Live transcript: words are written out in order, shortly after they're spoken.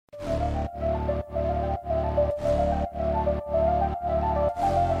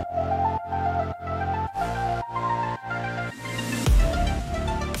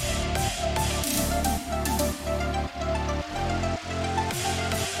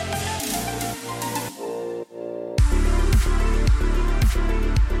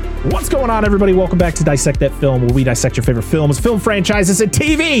What's going on, everybody? Welcome back to Dissect That Film, where we dissect your favorite films, film franchises, and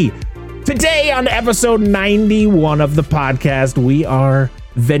TV. Today on episode 91 of the podcast, we are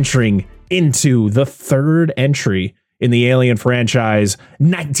venturing into the third entry in the Alien franchise,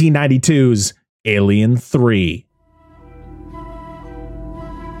 1992's Alien 3.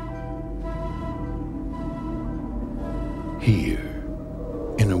 Here,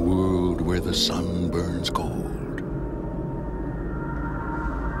 in a world where the sun burns cold,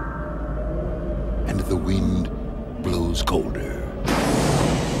 and the wind blows colder,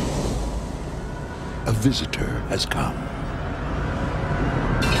 a visitor has come.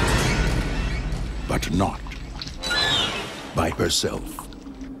 But not by herself.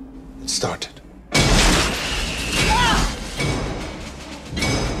 It started.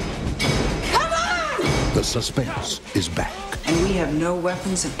 Come on! The suspense is back. And we have no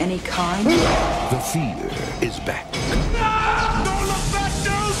weapons of any kind? The fear is back. Don't look back,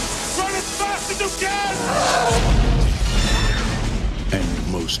 dude! Run as fast as you can!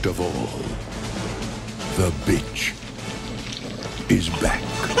 And most of all, the bitch is back.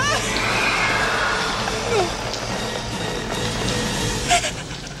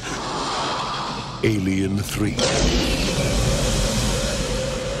 Alien 3.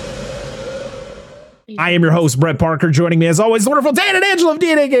 I am your host, Brett Parker. Joining me, as always, the wonderful Dan and Angela of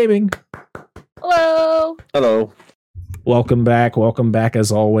DNA Gaming. Hello. Hello. Welcome back,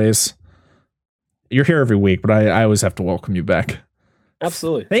 as always. You're here every week, but I always have to welcome you back.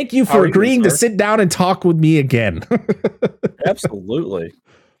 Absolutely. Thank you for agreeing to sit down and talk with me again. Absolutely.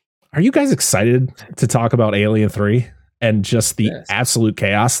 Are you guys excited to talk about Alien 3 and just the absolute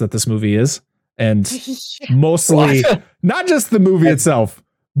chaos that this movie is? And mostly, not just the movie itself,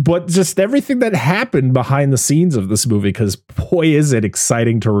 but just everything that happened behind the scenes of this movie, because boy, is it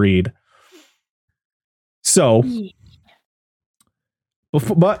exciting to read. So,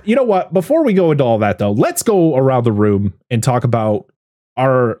 but you know what? Before we go into all that, though, let's go around the room and talk about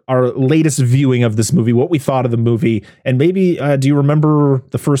our latest viewing of this movie, what we thought of the movie, and maybe do you remember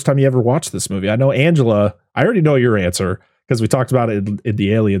the first time you ever watched this movie? I know, Angela, I already know your answer because we talked about it in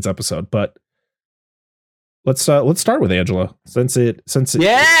the Aliens episode, but let's start with Angela since we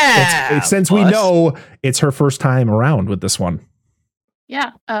know it's her first time around with this one.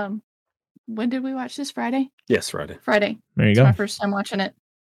 Yeah. When did we watch this? Friday? Yes, Friday. There you It's go. my first time watching it.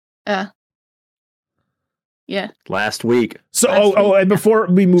 Yeah. Last week. So, and before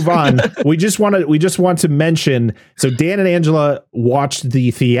we move on, we just want to mention. So, Dan and Angela watched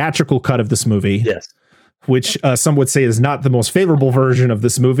the theatrical cut of this movie. Yes. Which some would say is not the most favorable version of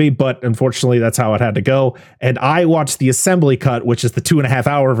this movie, but unfortunately, that's how it had to go. And I watched the assembly cut, which is the 2.5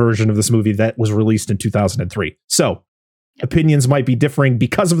 hour version of this movie that was released in 2003. So, opinions might be differing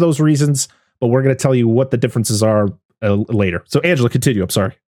because of those reasons, but we're going to tell you what the differences are later. So, Angela, continue. I'm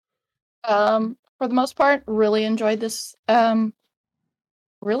sorry. For the most part, really enjoyed this.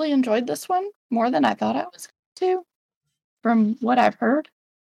 Really enjoyed this one more than I thought I was going to, from what I've heard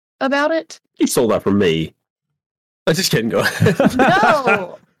about it. He sold out for me. I'm just kidding. Go ahead.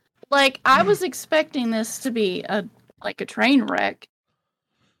 No, like I was expecting this to be a train wreck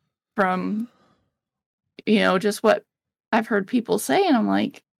from, just what I've heard people say, and I'm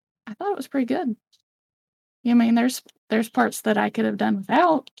like, I thought it was pretty good. I mean, there's parts that I could have done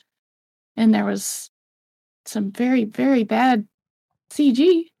without, and there was some very, very bad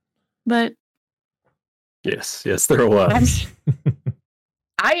CG, but yes, there was.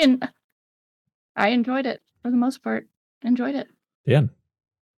 I enjoyed it for the most part. Enjoyed it. Dan,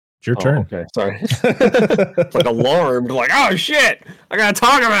 it's your turn. Okay, sorry. Like alarmed, like, oh shit, I gotta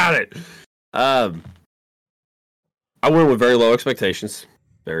talk about it. I went with very low expectations,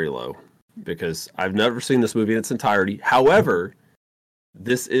 very low, because I've never seen this movie in its entirety. However,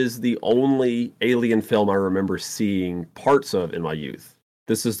 this is the only Alien film I remember seeing parts of in my youth.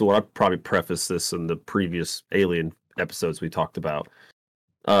 This is the one I probably prefaced this in the previous Alien episodes we talked about.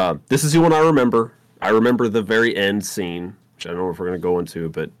 This is the one I remember. I remember the very end scene, which I don't know if we're going to go into,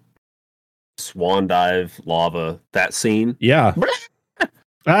 but swan dive, lava, that scene. Yeah.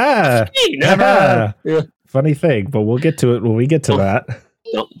 Yeah. Funny thing, but we'll get to it when we get to that.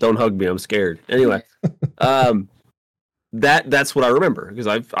 Don't hug me. I'm scared. Anyway, that's what I remember,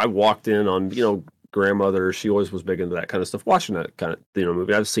 because I walked in on, grandmother. She always was big into that kind of stuff, watching that kind of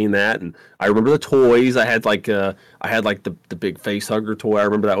movie. I've seen that, and I remember the toys. I had the big face hugger toy. I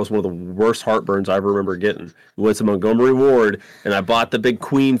remember that was one of the worst heartburns I ever remember getting. We went to Montgomery Ward, and I bought the big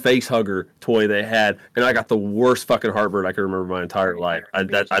Queen face hugger toy they had, and I got the worst fucking heartburn I can remember my entire life. I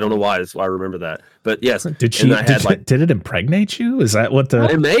don't know why. That's why I remember that. But yes, did it impregnate you? Is that what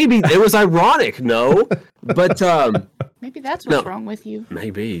the? Maybe it was ironic. No, but Maybe that's what's No. wrong with you.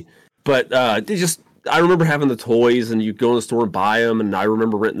 Maybe. But I remember having the toys, and you go in the store and buy them, and I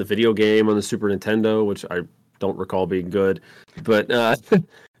remember renting the video game on the Super Nintendo, which I don't recall being good. But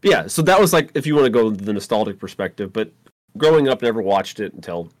yeah, so that was like, if you want to go the nostalgic perspective. But growing up, never watched it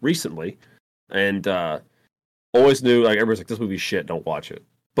until recently, and always knew, like, everybody's like, this movie's shit, don't watch it.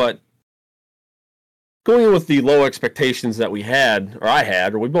 But going in with the low expectations that we had, or I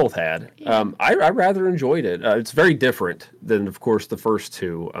had, or we both had, I rather enjoyed it. It's very different than, of course, the first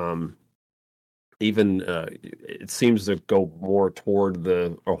two. It seems to go more toward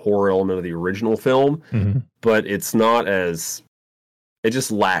the horror element of the original film, but it's not as, it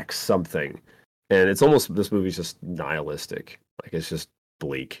just lacks something. And it's almost, this movie's just nihilistic. Like, it's just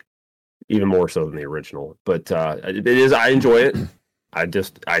bleak, even more so than the original. But it is, I enjoy it.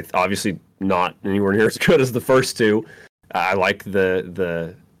 I obviously not anywhere near as good as the first two. I like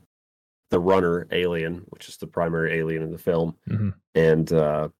the runner alien, which is the primary alien in the film. And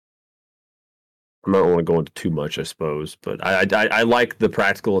I don't want to go into too much, I suppose, but I like the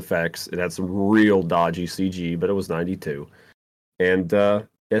practical effects. It had some real dodgy CG, but it was 92. And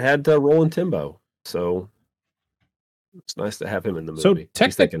it had Roland Timbo, so it's nice to have him in the movie.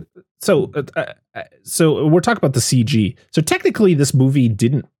 So we're talking about the CG. So technically, this movie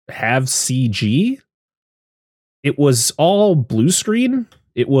didn't have CG. It was all blue screen.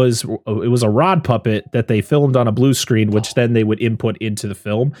 It was a rod puppet that they filmed on a blue screen, which then they would input into the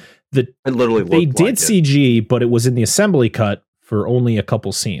film. They did CG, but it was in the assembly cut for only a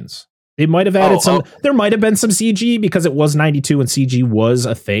couple scenes. They might have added there might have been some CG because it was 92 and CG was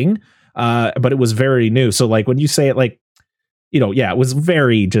a thing. But it was very new. So like when you say it, like, it was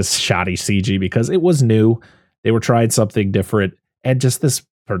very just shoddy CG because it was new. They were trying something different, and just this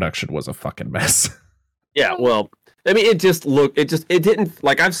production was a fucking mess. Yeah, well, I mean, it didn't,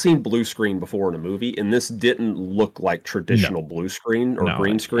 like, I've seen blue screen before in a movie, and this didn't look like traditional blue screen or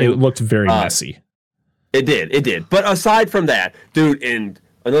green screen. It looked very messy. It did. But aside from that, dude, and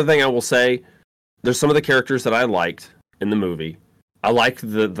another thing I will say, there's some of the characters that I liked in the movie. I liked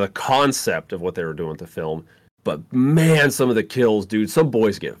the concept of what they were doing with the film, but man, some of the kills, dude, some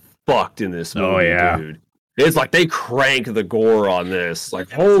boys get fucked in this movie, dude. It's like they crank the gore on this. Like,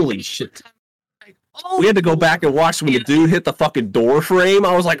 holy shit. We had to go back and watch when the dude hit the fucking door frame.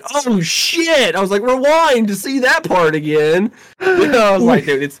 I was like, oh shit. I was like, rewind to see that part again. I was like,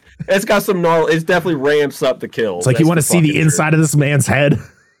 dude, it's got some gnarl. It definitely ramps up the kills. It's like, you want to see the inside of this man's head?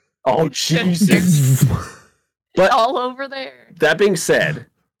 Oh, Jesus. But all over there. That being said,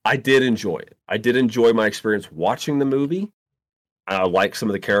 I did enjoy it. I did enjoy my experience watching the movie. I like some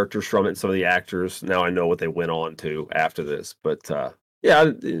of the characters from it, some of the actors. Now I know what they went on to after this. But yeah,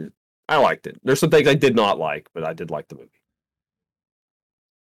 I liked it. There's some things I did not like, but I did like the movie.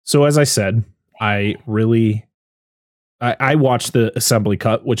 So as I said, I watched the assembly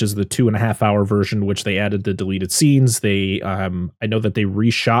cut, which is the 2.5 hour version, which they added the deleted scenes. They, I know that they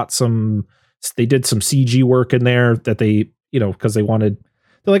reshot they did some CG work in there that they, because they're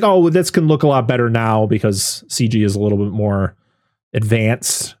like, oh, this can look a lot better now because CG is a little bit more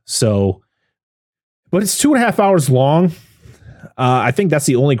advanced. So, but it's 2.5 hours long. I think that's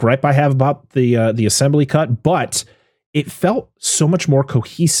the only gripe I have about the assembly cut, but it felt so much more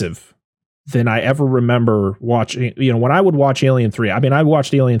cohesive than I ever remember watching. When I would watch Alien 3, I mean, I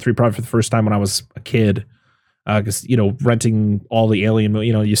watched Alien 3 probably for the first time when I was a kid, because renting all the Alien,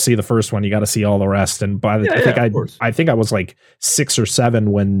 you see the first one, you got to see all the rest. And by the I think I was like 6 or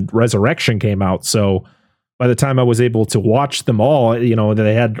 7 when Resurrection came out. So by the time I was able to watch them all,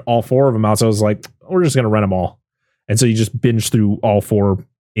 they had all 4 of them out. So I was like, we're just gonna rent them all. And so you just binge through all 4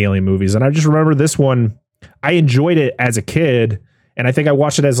 Alien movies. And I just remember this one, I enjoyed it as a kid. And I think I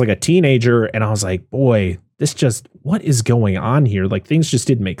watched it as like a teenager. And I was like, boy, what is going on here? Like, things just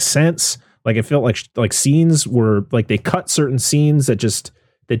didn't make sense. Like, it felt like scenes were like, they cut certain scenes that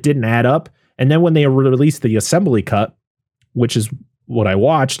didn't add up. And then when they released the assembly cut, which is what I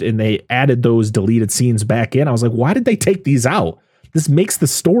watched, and they added those deleted scenes back in, I was like, why did they take these out? This makes the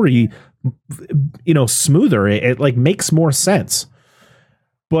story, smoother. It like makes more sense.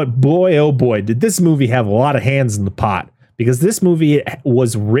 But boy, oh boy, did this movie have a lot of hands in the pot, because this movie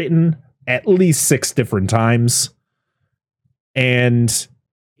was written at least 6 different times. And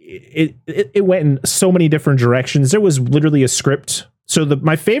it went in so many different directions. There was literally a script. So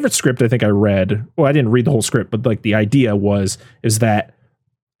my favorite script I think I read, well, I didn't read the whole script, but like the idea is that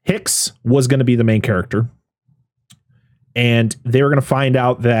Hicks was going to be the main character. And they were going to find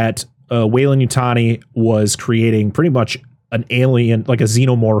out that Weyland-Yutani was creating pretty much an alien, like a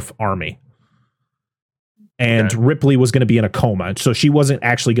xenomorph army. And Ripley was going to be in a coma. So she wasn't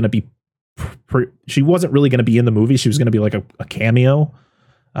actually going to be she wasn't really going to be in the movie. She was going to be like a cameo.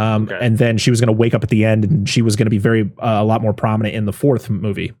 And then she was going to wake up at the end, and she was going to be a lot more prominent in the fourth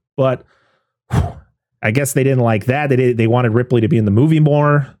movie. But I guess they didn't like that. They wanted Ripley to be in the movie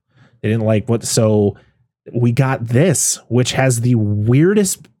more. They didn't like so we got this, which has the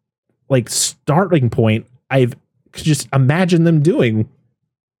weirdest like starting point I've just imagined them doing.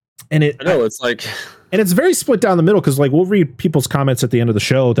 And I know it's like, and it's very split down the middle, because like we'll read people's comments at the end of the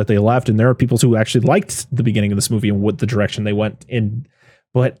show that they left, and there are people who actually liked the beginning of this movie and what the direction they went in.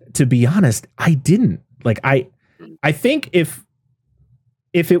 But to be honest, I didn't like. I think if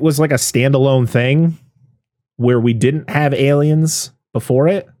it was like a standalone thing where we didn't have aliens before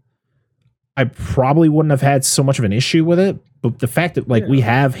it, I probably wouldn't have had so much of an issue with it. But the fact that like we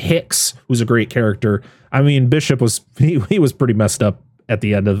have Hicks, who's a great character. I mean, Bishop was he was pretty messed up at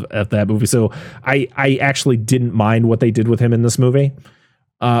the end of that movie. So I actually didn't mind what they did with him in this movie.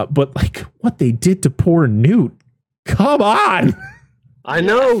 But like what they did to poor Newt, come on. I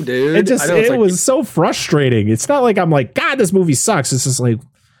know, dude. It was so frustrating. It's not like I'm like, God, this movie sucks. It's just like,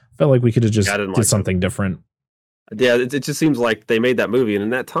 felt like we could have just did something different. Yeah, it just seems like they made that movie, and in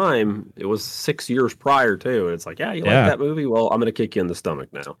that time, it was 6 years prior too. And it's like, you like that movie? Well, I'm gonna kick you in the stomach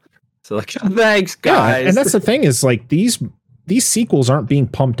now. So like, thanks, guys. Yeah, and that's the thing is like these sequels aren't being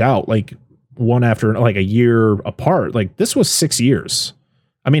pumped out like one after like a year apart. Like this was 6 years.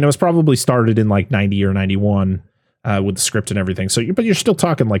 I mean, it was probably started in like 90 or 91 with the script and everything. So, but you're still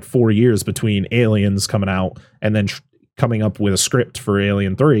talking like 4 years between Aliens coming out and then coming up with a script for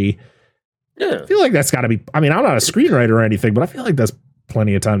Alien 3. Yeah. I feel like that's got to be, I mean, I'm not a screenwriter or anything, but I feel like that's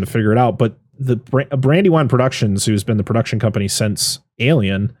plenty of time to figure it out. But the Brandywine Productions, who's been the production company since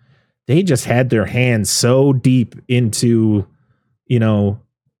Alien, they just had their hands so deep into, in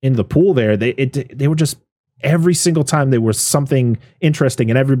the pool there. They were just, every single time there was something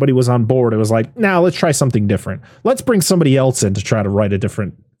interesting and everybody was on board, it was like, now let's try something different. Let's bring somebody else in to try to write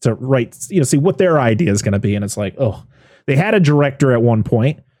see what their idea is going to be. And it's like, oh, they had a director at one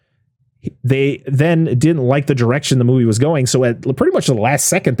point. They then didn't like the direction the movie was going. So at pretty much the last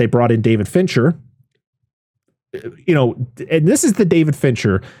second, they brought in David Fincher. And this is the David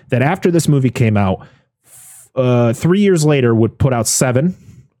Fincher that after this movie came out, 3 years later would put out Seven,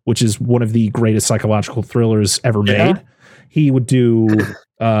 which is one of the greatest psychological thrillers ever made. Yeah. He would do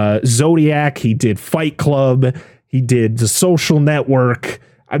Zodiac. He did Fight Club. He did The Social Network.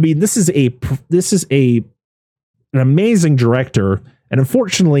 I mean, this is an amazing director. And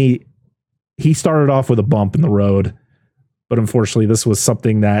unfortunately, he started off with a bump in the road. But unfortunately, this was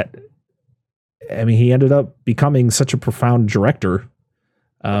something that, I mean, he ended up becoming such a profound director.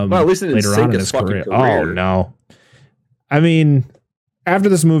 Well, at least it didn't sink his fucking career. Oh, no. I mean, after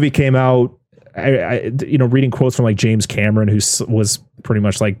this movie came out, I reading quotes from like James Cameron, who was pretty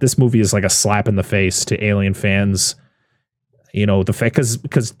much like, this movie is like a slap in the face to Alien fans. The fact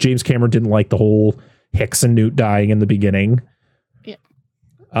because James Cameron didn't like the whole Hicks and Newt dying in the beginning. Yeah.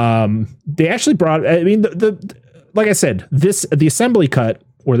 They actually brought, I mean, like I said, the assembly cut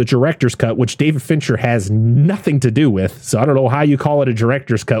or the director's cut, which David Fincher has nothing to do with. So I don't know how you call it a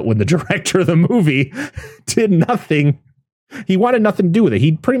director's cut when the director of the movie did nothing. He wanted nothing to do with it.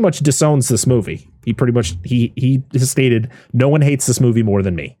 He pretty much disowns this movie. He pretty much, he stated, no one hates this movie more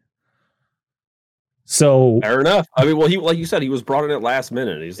than me. So fair enough. I mean, well, he, like you said, he was brought in at last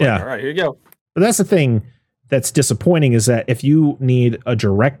minute. He's like, all right, here you go. But that's the thing that's disappointing, is that if you need a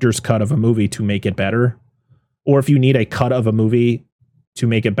director's cut of a movie to make it better, or if you need a cut of a movie to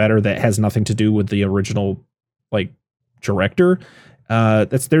make it better that has nothing to do with the original like director,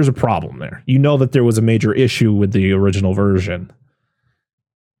 there's a problem there. That there was a major issue with the original version.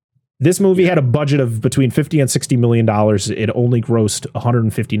 This movie had a budget of between $50 and $60 million. It only grossed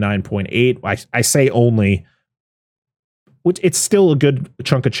 159.8. I say only, which it's still a good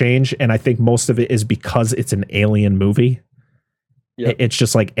chunk of change, and I think most of it is because it's an Alien movie. Yep. It's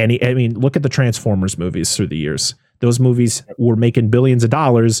just like look at the Transformers movies through the years. Those movies were making billions of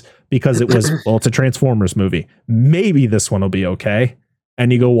dollars because it was, it's a Transformers movie. Maybe this one will be okay.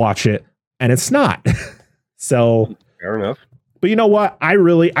 And you go watch it and it's not. So fair enough. But you know what?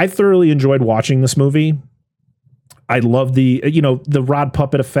 I thoroughly enjoyed watching this movie. I love the rod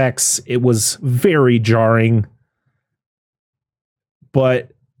puppet effects. It was very jarring.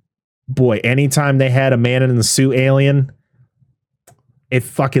 But boy, anytime they had a man in the suit alien, it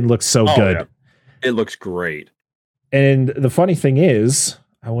fucking looks so good. Yeah. It looks great. And the funny thing is,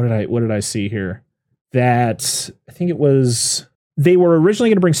 what did I see here? That I think it was, they were originally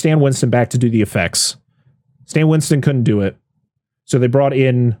going to bring Stan Winston back to do the effects. Stan Winston couldn't do it. So they brought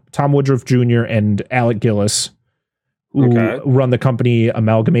in Tom Woodruff Jr. and Alec Gillis, who Okay. run the company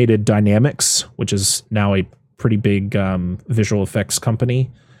Amalgamated Dynamics, which is now a pretty big visual effects company.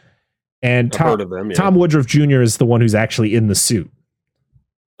 And I've heard of them, yeah. Tom Woodruff Jr. is the one who's actually in the suit.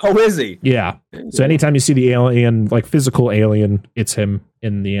 Oh, is he? Yeah. So anytime you see the alien, like physical alien, it's him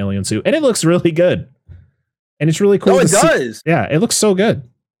in the alien suit. And it looks really good. And it's really cool. Oh, it to see. does. Yeah, it looks so good.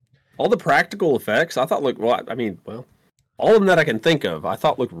 All the practical effects, I thought looked, well, I mean, well, all of them that I can think of, I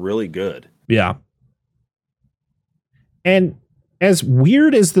thought looked really good. Yeah. And as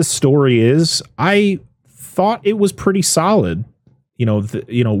weird as the story is, I thought it was pretty solid.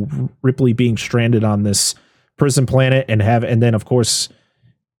 Ripley being stranded on this prison planet and then of course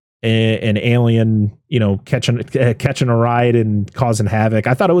an alien, catching a ride and causing havoc.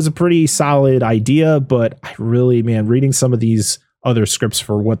 I thought it was a pretty solid idea, but I really, reading some of these other scripts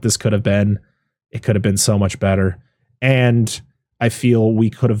for what this could have been, it could have been so much better. And I feel we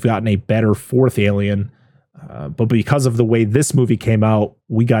could have gotten a better fourth Alien. But because of the way this movie came out,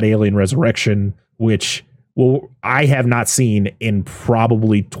 we got Alien Resurrection, which I have not seen in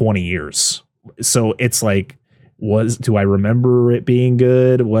probably 20 years. So it's like, do I remember it being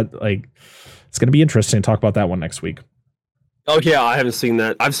good? It's going to be interesting to talk about that one next week. Oh yeah, I haven't seen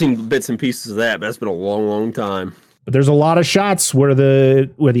that. I've seen bits and pieces of that, but that's been a long, long time. But there's a lot of shots where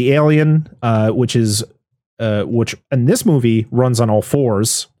the alien, which in this movie runs on all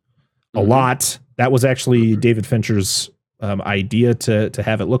fours a lot. That was actually David Fincher's idea to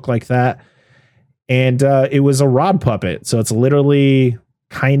have it look like that. And it was a rod puppet. So it's literally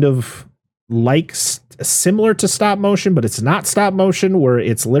kind of like similar to stop motion, but it's not stop motion, where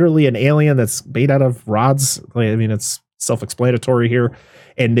it's literally an alien that's made out of rods. It's self-explanatory here.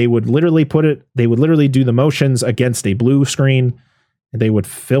 And they would literally do the motions against a blue screen, and they would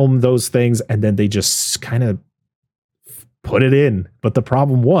film those things, and then they just kind of put it in. But the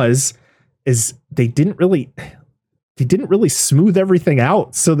problem is they didn't really smooth everything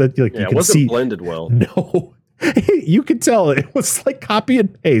out so that you it can wasn't see blended well. No, you could tell it was like copy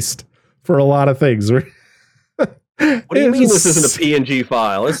and paste for a lot of things. What do you mean this isn't a PNG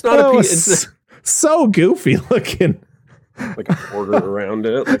file? It's not it's so goofy looking. like a border around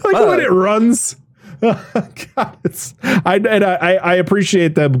it. Like when it runs. God, I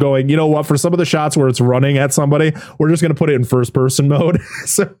appreciate them going, you know what, for some of the shots where it's running at somebody, we're just going to put it in first person mode.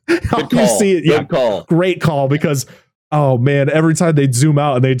 So you see it. Good call. Great call, because oh man, every time they'd zoom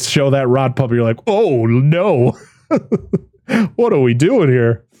out and they'd show that rod puppet, you're like, oh no, what are we doing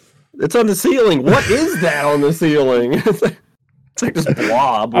here? It's on the ceiling. What is that on the ceiling? It's like this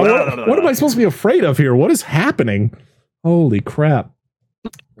blob. What am I supposed to be afraid of here? What is happening? Holy crap.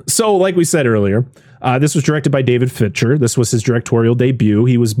 So like we said earlier, this was directed by David Fincher. This was his directorial debut.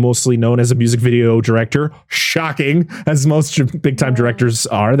 He was mostly known as a music video director. Shocking, as most big time directors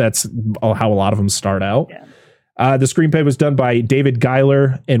are. That's how a lot of them start out. Yeah. The screenplay was done by David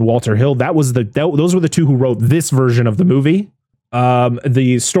Giler and Walter Hill. Those were the two who wrote this version of the movie.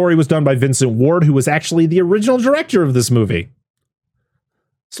 The story was done by Vincent Ward, who was actually the original director of this movie.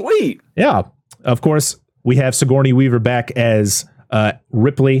 Sweet. Yeah. Of course, we have Sigourney Weaver back as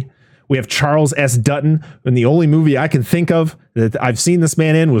Ripley. We have Charles S. Dutton, and the only movie I can think of that I've seen this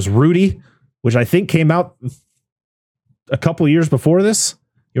man in was Rudy, which I think came out a couple years before this.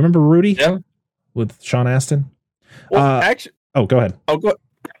 You remember Rudy? Yeah. With Sean Astin? Well, actually... Oh, go ahead. Oh, go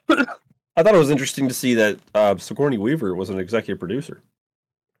I thought it was interesting to see that Sigourney Weaver was an executive producer.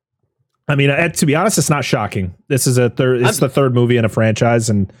 I mean, to be honest, it's not shocking. This is the third movie in a franchise,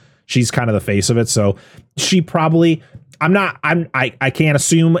 and she's kind of the face of it. So she probably... I can't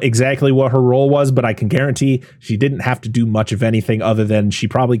assume exactly what her role was, but I can guarantee she didn't have to do much of anything other than she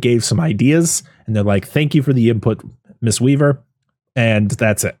probably gave some ideas, and they're like, thank you for the input, Miss Weaver. And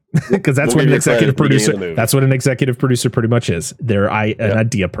that's it. Because that's what an executive producer, that's what an executive producer pretty much is. They're an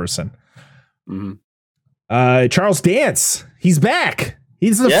idea person. Mm-hmm. Charles Dance, he's back.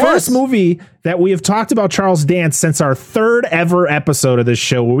 He's the first movie that we have talked about Charles Dance since our third ever episode of this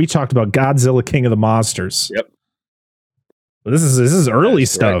show, where we talked about Godzilla King of the Monsters. Yep. But this is early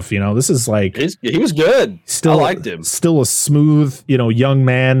stuff, right. This is like he was good. I liked him. Still a smooth, young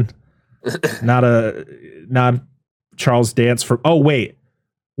man. not Charles Dance from. Oh wait,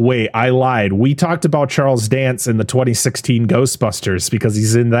 I lied. We talked about Charles Dance in the 2016 Ghostbusters because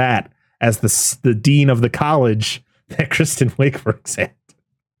he's in that as the dean of the college that Kristen Wiig works at.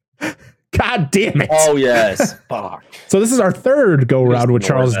 God damn it! Oh yes, fuck. So this is our third go round with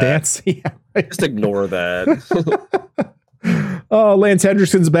Charles Dance. Yeah, right. Just ignore that. Oh, Lance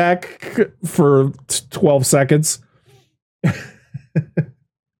Henderson's back for 12 seconds.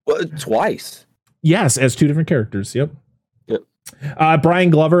 Well, twice. Yes, as two different characters. Yep. Brian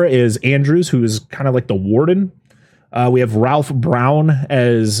Glover is Andrews, who is kind of like the warden. We have Ralph Brown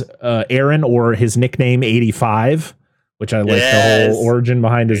as Aaron, or his nickname 85, which I like the whole origin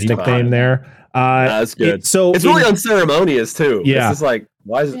behind his 85. nickname there. That's good. So it's really unceremonious too. Yeah. It's just like,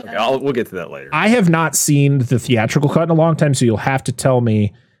 why is it? Okay, we'll get to that later. I have not seen the theatrical cut in a long time, so you'll have to tell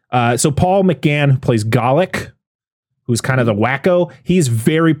me. So Paul McGann, who plays Gallic, who's kind of the wacko, he's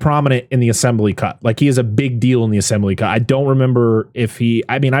very prominent in the assembly cut. Like, he is a big deal in the assembly cut. I don't remember if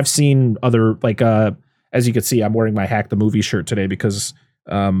I've seen other, like, as you can see, I'm wearing my Hack the Movie shirt today because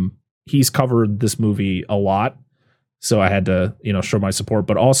he's covered this movie a lot. So I had to, show my support.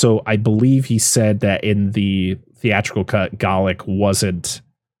 But also, I believe he said that in the theatrical cut, Gallic wasn't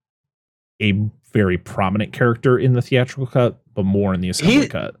a very prominent character in the theatrical cut, but more in the assembly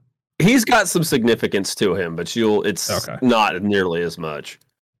cut. He's got some significance to him, but it's not nearly as much.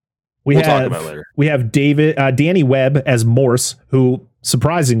 We'll talk about it later. We have Danny Webb as Morse, who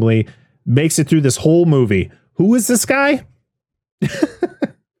surprisingly makes it through this whole movie. Who is this guy?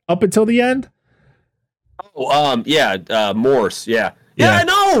 Up until the end? Morse, yeah, I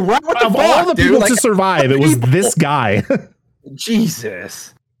know. Right? What the of fuck, all the people dude? to survive, it was this guy.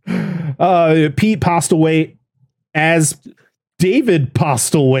 Jesus. Pete Postlewaite as David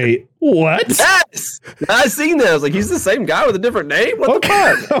Postlewaite. What? Yes, I seen that. I was like, he's the same guy with a different name. What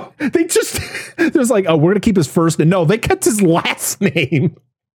the fuck? They just there's like, oh, we're gonna keep his first name. No, they kept his last name.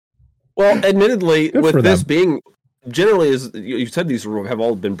 Well, admittedly, Good with for this them. being generally, as you said, these have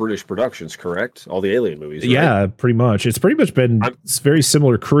all been British productions, correct? All the Alien movies. Right? Yeah, pretty much. It's pretty much been it's very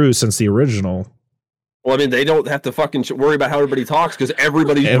similar crew since the original. Well, I mean, they don't have to fucking worry about how everybody talks because every's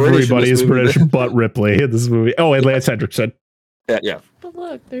British but Ripley in this movie. Oh, and Lance Henriksen. Yeah. But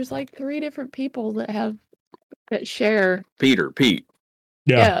look, there's like 3 different people that share. Pete.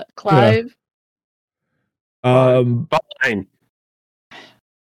 Yeah, Clive. Fine.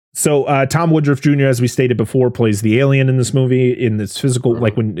 So Tom Woodruff Jr., as we stated before, plays the alien in this movie in this physical,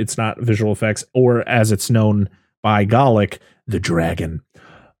 like when it's not visual effects, or as it's known by Gallic, the dragon.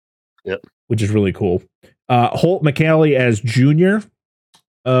 Yep. Which is really cool. Holt McCallie as Junior.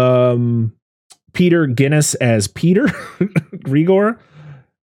 Peter Guinness as Peter Grigor.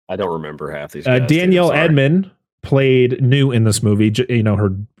 I don't remember half these guys. Danielle Edmond played New in this movie.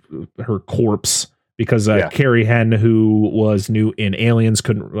 Her corpse, because Carrie Henn, who was New in Aliens,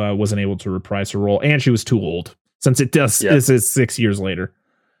 wasn't able to reprise her role, and she was too old since this is 6 years later.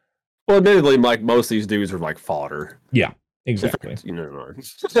 Well, admittedly, like most of these dudes are like fodder. Yeah, exactly. No.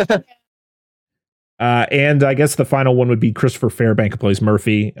 And I guess the final one would be Christopher Fairbank, who plays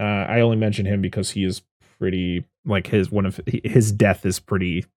Murphy. I only mention him because he is pretty, like, his death is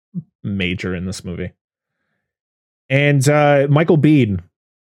pretty major in this movie. And Michael Biehn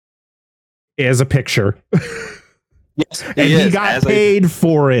is a picture. Yes, and he got paid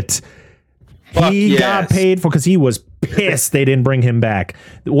for it. He got paid for, because he was pissed they didn't bring him back.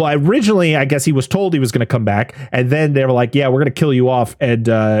 Well, originally, I guess he was told he was going to come back, and then they were like, "Yeah, we're going to kill you off and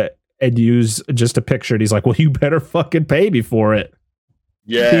use just a picture." And he's like, "Well, you better fucking pay me for it."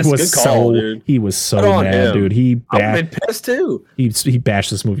 Yeah, good call, dude. He was so mad, dude. I've been pissed too. He bashed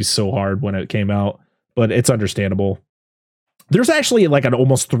this movie so hard when it came out, but it's understandable. There's actually like an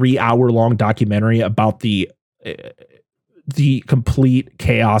almost 3-hour long documentary about the complete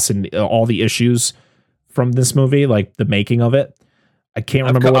chaos and all the issues from this movie, like the making of it. I can't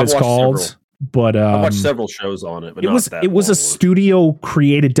remember what it's called, but I watched several shows on it. But it was a studio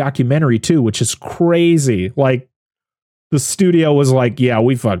created documentary too, which is crazy. Like, the studio was like, "Yeah,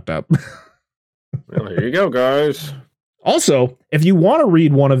 we fucked up." Well, here you go, guys. Also, if you want to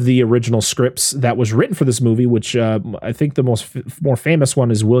read one of the original scripts that was written for this movie, which I think the more famous one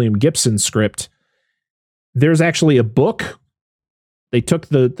is William Gibson's script, there's actually a book. They took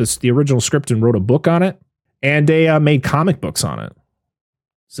the original script and wrote a book on it, and they made comic books on it.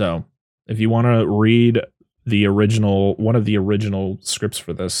 So, if you want to read one of the original scripts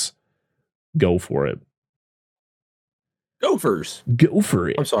for this, go for it. Gophers. Go for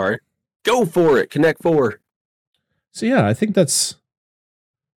it. I'm sorry. Go for it. Connect 4. So yeah, I think that's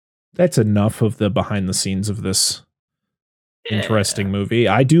enough of the behind the scenes of this interesting movie.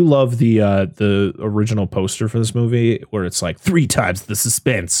 I do love the original poster for this movie, where it's like 3 times the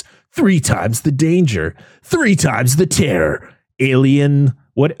suspense, 3 times the danger, 3 times the terror. Alien.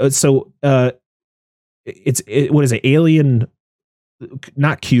 What? So what is it? Alien,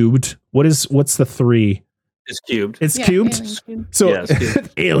 not cubed. What's the 3? It's cubed. It's cubed. Cubed. So yeah, cubed.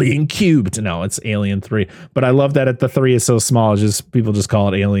 Alien cubed. No, it's Alien 3. But I love that the 3 is so small. People just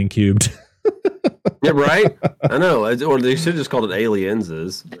call it Alien cubed. Yeah, right. I know. Or they should just call it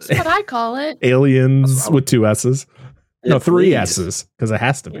Alienses. That's what I call it. Aliens with 2 S's. Yeah, No, 3 please. S's, because it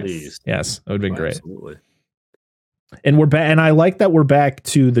has to be. Please. Yes, that would have been great. Absolutely. And we're back, and I like that we're back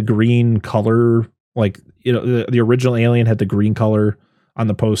to the green color. Like, you know, the original Alien had the green color on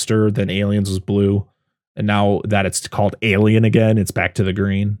the poster, then Aliens was blue, and now that it's called Alien again, it's back to the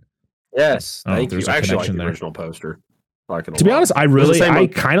green. Yes, Oh, thank you. there's a I actually like connection the there. original poster. I like it a To be lot. honest, I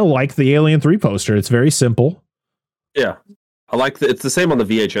kind of like the Alien 3 poster. It's very simple. Yeah, I like it's the same on the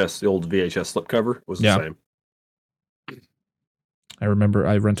VHS. The old VHS slipcover was the same. I remember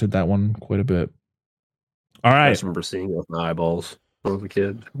I rented that one quite a bit. All I right, just remember seeing it with my eyeballs when I was a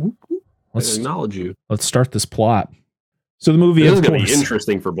kid. I let's acknowledge you. start this plot. So the movie This is of going to course, be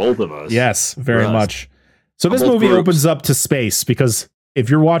interesting for both of us. yes, very For us. much. So this Both movie groups. opens up to space because if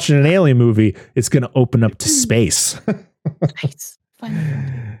you're watching an Alien movie, it's going to open up to space. Nice.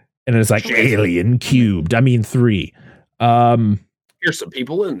 Fine. And it's like Alien Cubed. I mean 3. Here's some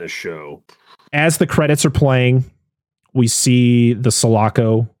people in this show. As the credits are playing, we see the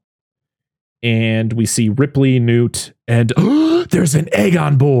Sulaco and we see Ripley, Newt, and there's an egg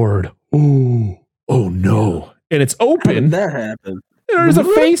on board. Oh no. And it's How open. did that happen? There's a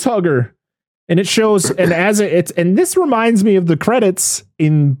face hugger. And it shows, and and this reminds me of the credits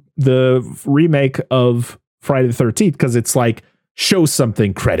in the remake of Friday the 13th, because it's like, show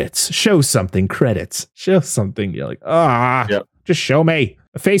something credits, show something credits, show something. You're like, Yep. just show me.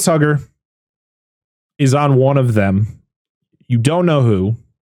 A face hugger is on one of them. You don't know who,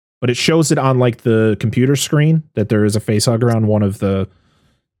 but it shows it on like the computer screen that there is a face hugger on one of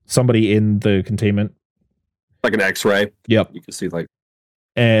somebody in the containment. Like an X-ray. Yep. You can see like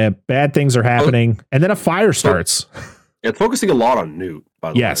Bad things are happening. And then a fire starts. it's focusing a lot on Newt,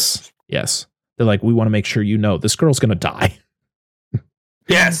 by the Yes. way. Yes. They're like, we want to make sure you know this girl's going to die.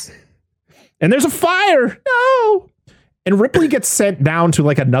 Yes. And there's a fire. No. And Ripley gets sent down to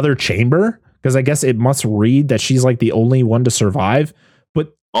like another chamber because I guess it must read that she's like the only one to survive.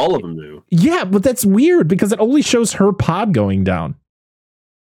 But All of them do. yeah, but that's weird because it only shows her pod going down.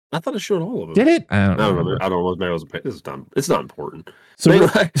 I thought it showed all of them. Did it? I I don't don't know. know. I don't know. Maybe it was this is dumb. It's not important. So, Anyway,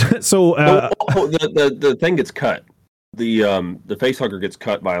 the thing gets cut. The facehugger gets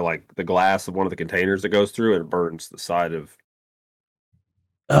cut by like the glass of one of the containers that goes through and it burns the side of.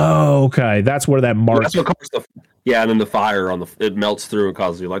 oh, okay. That's where that mark. That's what causes the. Yeah, and then the fire it melts through and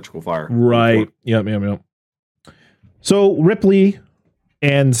causes the electrical fire. Right. Yep. So Ripley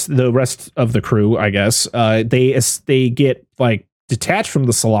and the rest of the crew, I guess, they get like detached from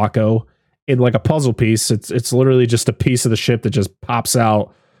the Sulaco in like a puzzle piece. It's literally just a piece of the ship that just pops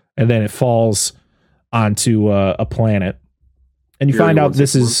out and then it falls onto a planet. And you Fury find out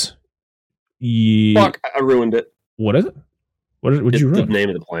this 161. is Fuck! I ruined it. what is it? What did you It's the ruin? name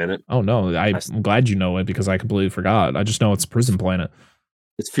of the planet. Oh no, I'm glad you know it because I completely forgot. I just know it's Prison Planet.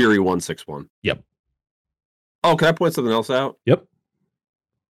 It's Fury 161. Yep. Oh, can I point something else out? Yep.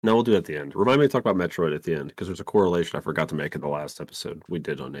 No, we'll do it at the end. Remind me to talk about Metroid at the end because there's a correlation I forgot to make in the last episode we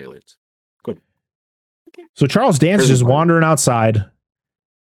did on aliens. Good. So Charles Dance is Prison just Planet. wandering outside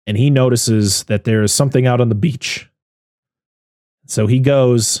and he notices that there is something out on the beach. So he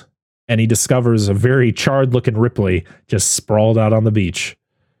goes and he discovers a very charred looking Ripley just sprawled out on the beach.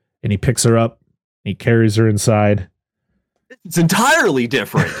 And he picks her up, he carries her inside. It's entirely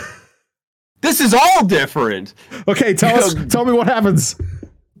different. This is all different, Okay, tell me what happens.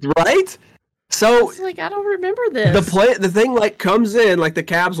 right? So It's like, I don't remember this. the thing like comes in like the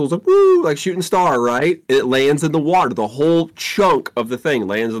capsule's like woo, like shooting star, right? It lands in the water. The whole chunk of the thing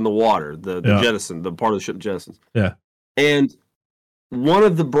lands in the water. The Yeah. jettison, the part of the ship jettisons. Yeah. And one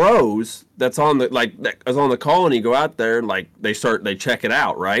of the bros that's on the that is on the colony go out there and like they check it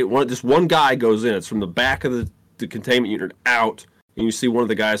out, right? One guy goes in. It's from the back of the containment unit out, and you see one of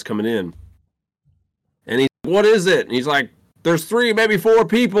the guys coming in. And he's, what is it? And he's like, there's 3, maybe 4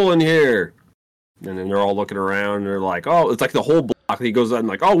 people in here. And then they're all looking around and they're like, oh, it's like the whole block. He goes out and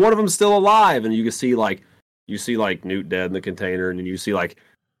like, oh, one of them's still alive. And you can see like Newt dead in the container, and then you see like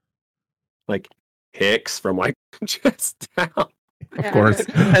Hicks from like just down. Of course.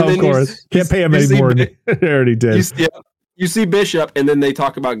 And Of then course. Can't pay him any see more than he already did. You see Bishop, and then they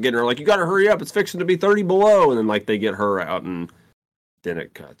talk about getting her. Like, you got to hurry up. It's fixing to be 30 below. And then like they get her out, and then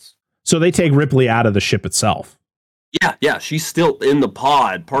it cuts. So they take Ripley out of the ship itself. Yeah. She's still in the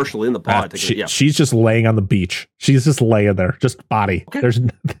pod, partially in the pod. She's just laying on the beach. She's just laying there, just body. Okay. There's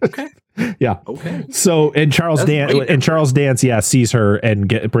Okay. yeah. Okay. So and Charles Dance,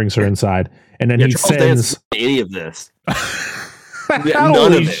 brings her inside, and then he Charles sends Dance doesn't say any of this. None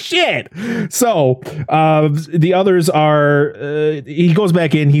holy of it. shit. So the others are. He goes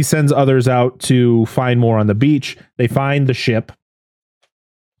back in. He sends others out to find more on the beach. They find the ship.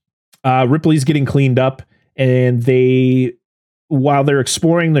 Ripley's getting cleaned up, and while they're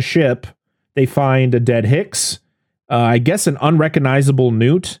exploring the ship, they find a dead Hicks. I guess an unrecognizable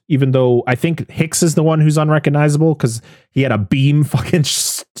Newt, even though I think Hicks is the one who's unrecognizable because he had a beam fucking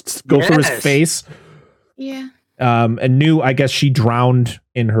go through his face. Yeah. And Newt, I guess she drowned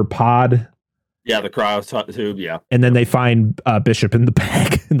in her pod. Yeah, the cryo tube. Yeah. And then they find Bishop in the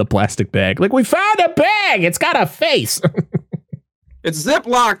bag, in the plastic bag. Like, we found a bag. It's got a face. It's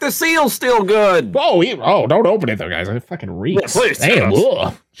Ziploc. The seal's still good. Oh, don't open it though, guys. It fucking reeks. Yeah, please, damn.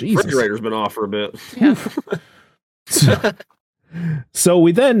 Ugh, Jesus. Refrigerator's been off for a bit. Yeah. So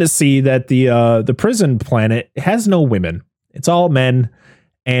we then see that the prison planet has no women. It's all men,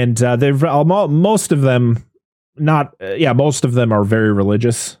 and they've most of them most of them are very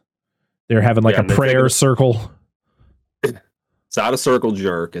religious. They're having like a prayer circle. It's not a circle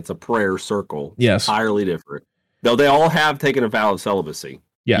jerk. It's a prayer circle. Yes, entirely different. Though they all have taken a vow of celibacy.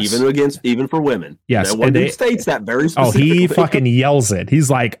 Yes, even for women. Yes, one dude states that very specifically. Oh, he fucking yells it. He's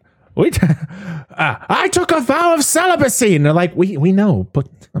like, "Wait, I took a vow of celibacy," and they're like, "We know, but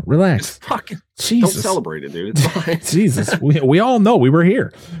relax, fucking Jesus, don't celebrate it, dude. It's fine." Jesus, we all know we were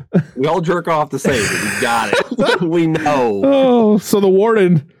here. We all jerk off the same. We got it. We know. Oh, so the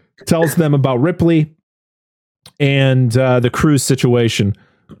warden tells them about Ripley and the cruise situation,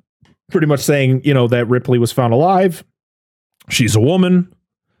 pretty much saying, that Ripley was found alive. She's a woman.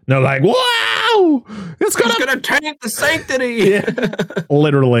 And they're like, wow, it's gonna taint the sanctity. Yeah,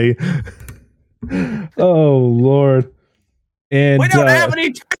 literally. Oh, Lord. And we don't have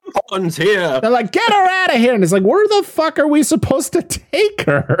any tampons here. They're like, get her out of here. And it's like, where the fuck are we supposed to take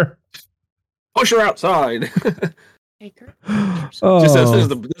her? Push her outside. Oh. Just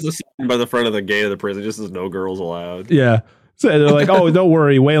there's a sign by the front of the gate of the prison. Just says no girls allowed. Yeah. So they're like, oh, don't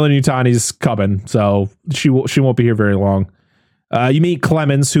worry, Wayland Yutani's coming, so she won't be here very long. You meet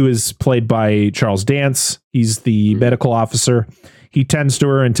Clemens, who is played by Charles Dance. He's the medical officer. He tends to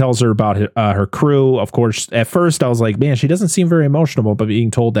her and tells her about her crew. Of course, at first I was like, man, she doesn't seem very emotional about being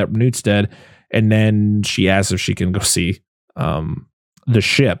told that Newt's dead. And then she asks if she can go see the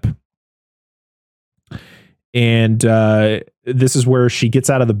ship. And this is where she gets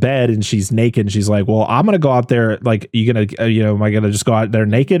out of the bed and she's naked. And she's like, well, I'm going to go out there. Like, you going to, am I going to just go out there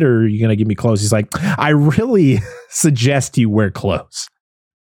naked or are you going to give me clothes? He's like, I really suggest you wear clothes.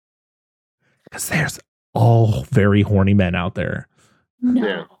 Because there's all very horny men out there. No.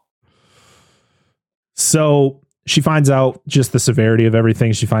 Yeah. So she finds out just the severity of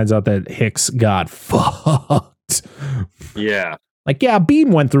everything. She finds out that Hicks got fucked. Yeah. Like, yeah, a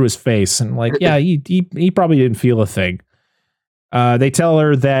beam went through his face, and like, yeah, he probably didn't feel a thing. They tell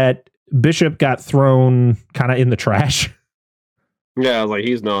her that Bishop got thrown kind of in the trash. Yeah, like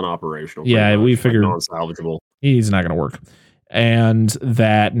he's non-operational. Yeah, we figured non-salvageable. He's not going to work, and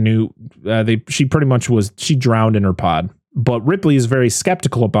that she drowned in her pod. But Ripley is very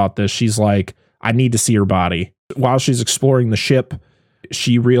skeptical about this. She's like, I need to see her body. While she's exploring the ship,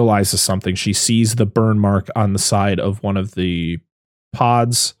 she realizes something. She sees the burn mark on the side of one of the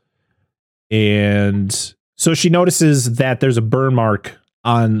pods, and so she notices that there's a burn mark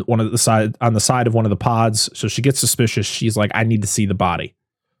on the side of one of the pods. So she gets suspicious. She's like, I need to see the body.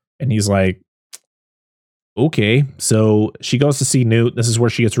 And he's like, okay. So she goes to see Newt. This is where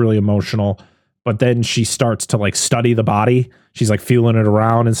she gets really emotional, but then she starts to like study the body. She's like feeling it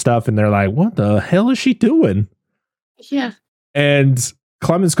around and stuff, and they're like, what the hell is she doing? Yeah. And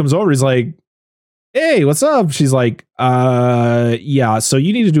Clemens comes over. He's like, hey, what's up? She's like, yeah, so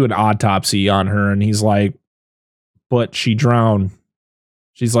you need to do an autopsy on her. And he's like, but she drowned.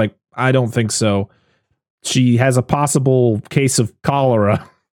 She's like, I don't think so. She has a possible case of cholera.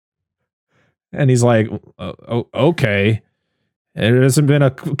 And he's like, okay. There hasn't been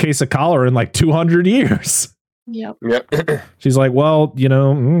a case of cholera in like 200 years. Yep. She's like, well,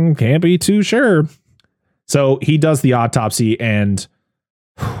 can't be too sure. So he does the autopsy, and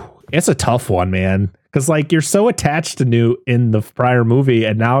it's a tough one, man. Because like you're so attached to Newt in the prior movie,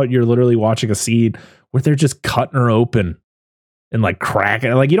 and now you're literally watching a scene where they're just cutting her open and like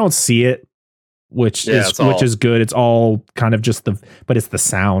cracking. Like you don't see it, which is good. It's all kind of just but it's the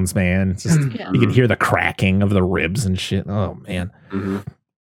sounds, man. It's just, you can hear the cracking of the ribs and shit. Oh man. Mm-hmm.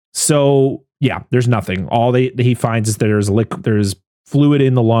 So yeah, there's nothing. All he finds is there's fluid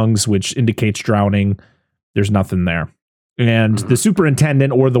in the lungs, which indicates drowning. There's nothing there. And the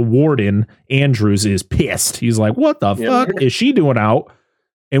superintendent or the warden, Andrews, is pissed. He's like, what the fuck is she doing out?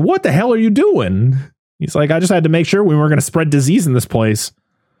 And what the hell are you doing? He's like, I just had to make sure we weren't going to spread disease in this place.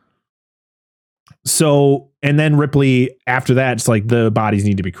 So, and then Ripley, after that, it's like the bodies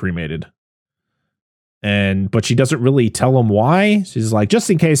need to be cremated. But she doesn't really tell him why. She's like, just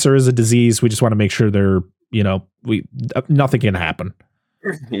in case there is a disease, we just want to make sure nothing can happen.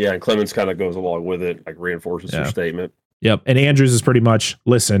 Yeah, and Clemens kind of goes along with it, like reinforces her statement. Yep. And Andrews is pretty much,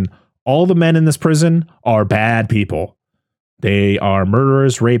 listen, all the men in this prison are bad people. They are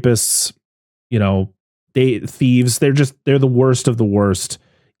murderers, rapists, thieves. They're the worst of the worst.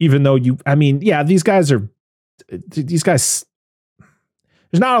 Even though these guys, there's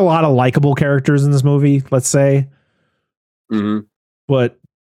not a lot of likable characters in this movie, let's say. Mm-hmm. But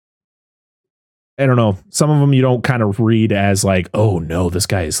I don't know. Some of them you don't kind of read as like, oh no, this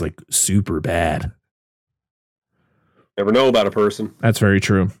guy is like super bad. Never know about a person. That's very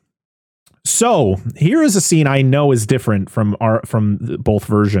true. So here is a scene I know is different from both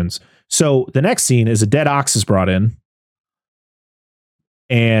versions. So the next scene is a dead ox is brought in,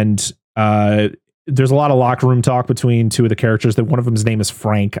 and there's a lot of locker room talk between two of the characters. That one of them's name is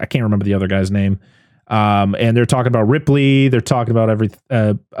Frank. I can't remember the other guy's name. And they're talking about Ripley. They're talking about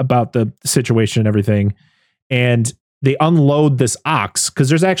about the situation and everything. And they unload this ox because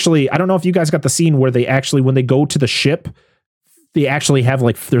there's actually, I don't know if you guys got the scene where they actually, when they go to the ship, they actually have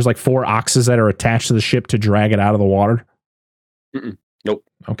there's 4 oxes that are attached to the ship to drag it out of the water. Nope.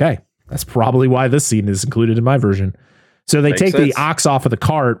 Okay. That's probably why this scene is included in my version. So they take the ox off of the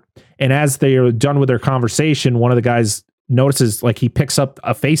cart, and as they are done with their conversation, one of the guys notices he picks up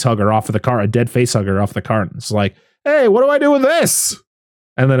a face hugger off of the cart, a dead face hugger off the cart. It's like, hey, what do I do with this?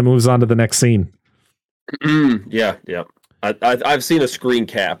 And then it moves on to the next scene. Yeah. I've seen a screen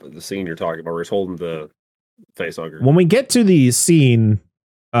cap of the scene you're talking about where he's holding the face hugger. When we get to the scene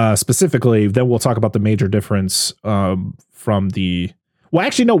specifically, then we'll talk about the major difference from the... Well,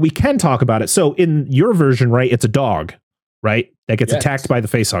 actually, no, we can talk about it. So in your version, right, it's a dog, right, that gets attacked by the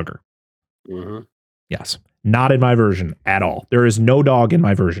face hugger. Mm-hmm. Yes. Not in my version at all. There is no dog in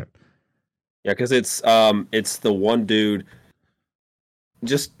my version. Yeah, because it's the one dude.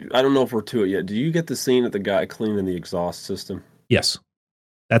 Just, I don't know if we're to it yet. Do you get the scene of the guy cleaning the exhaust system? Yes.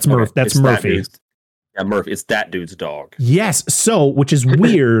 That's Murphy. That's Murphy. Murphy. It's that dude's dog. Yes. So, which is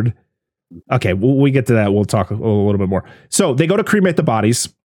weird. Okay, we get to that. We'll talk a little bit more. So they go to cremate the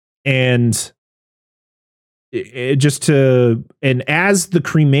bodies, and as the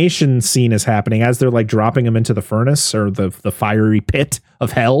cremation scene is happening, as they're dropping them into the furnace or the fiery pit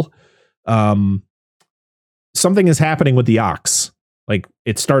of hell, something is happening with the ox.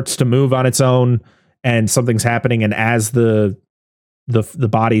 It starts to move on its own, and something's happening. And as the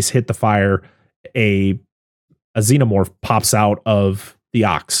bodies hit the fire, a xenomorph pops out of the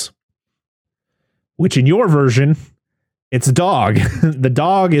ox. Which in your version, it's a dog. The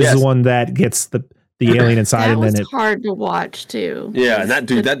dog is the one that gets the alien inside, that and then was hard to watch too. Yeah, and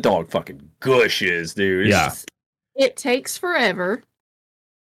that dog fucking gushes, dude. Yeah, it takes forever.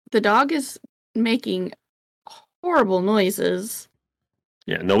 The dog is making horrible noises.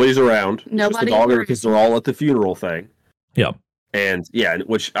 Yeah, nobody's around. Nobody, because they're all at the funeral thing. Yep. And yeah,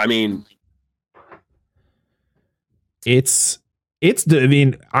 which I mean,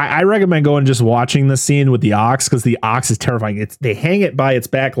 I recommend going and just watching the scene with the ox, because the ox is terrifying. They hang it by its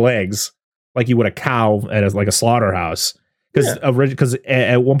back legs like you would a cow at a slaughterhouse. Because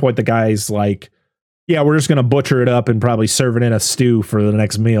at one point the guy's like, yeah, we're just gonna butcher it up and probably serve it in a stew for the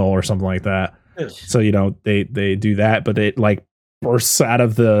next meal or something like that. So they do that, but it bursts out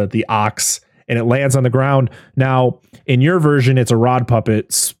of the ox and it lands on the ground. Now in your version, it's a rod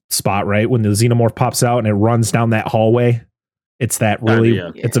puppet spot, right? When the xenomorph pops out and it runs down that hallway. It's that really,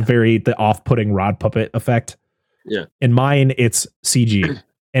 it's the off-putting rod puppet effect. Yeah. In mine, it's CG.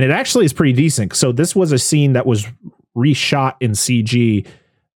 And it actually is pretty decent. So this was a scene that was reshot in CG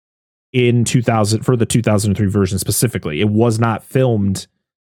in 2000 for the 2003 version specifically. It was not filmed.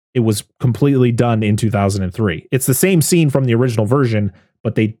 It was completely done in 2003. It's the same scene from the original version,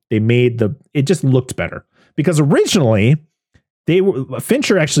 but they made it just looked better. Because originally...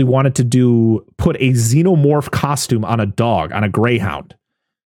 Fincher actually wanted to put a xenomorph costume on a dog, on a greyhound,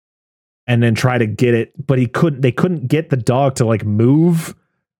 and then try to get it, but they couldn't get the dog to move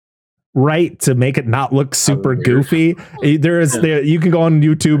right to make it not look super goofy. You can go on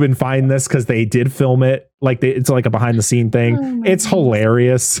YouTube and find this, because they did film it. It's like a behind the scene thing. It's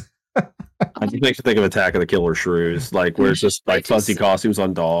hilarious. I just makes you think of Attack of the Killer Shrews, where it's just fuzzy costumes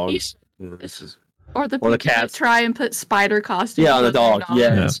on dogs. Or the people cats try and put spider costumes on the dog.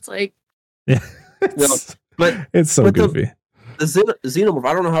 Yeah. It's but it's so goofy. The xenomorph,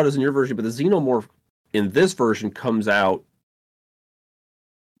 I don't know how it is in your version, but the xenomorph in this version comes out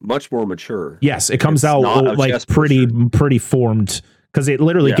much more mature. Yes, it comes out pretty formed, because it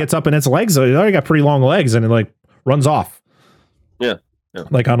literally gets up in its legs. It already got pretty long legs, and it runs off. Yeah.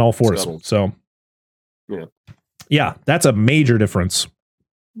 On all fours. So yeah, that's a major difference.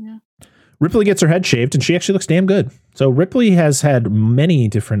 Yeah. Ripley gets her head shaved, and she actually looks damn good. So Ripley has had many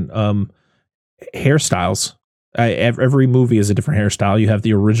different hairstyles. Every movie is a different hairstyle. You have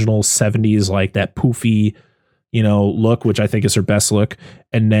the original 70s, like that poofy, look, which I think is her best look.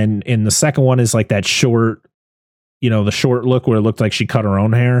 And then in the second one is like that short, the short look where it looked like she cut her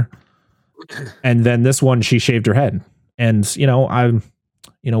own hair. And then this one, she shaved her head. And,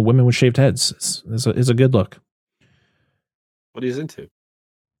 women with shaved heads is a good look. What are you into?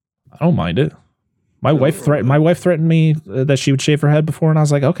 I don't mind it. My wife threatened me that she would shave her head before, and I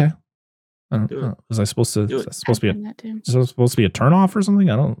was like, okay. I don't know. Was I supposed to? Is that supposed to be a turn off or something?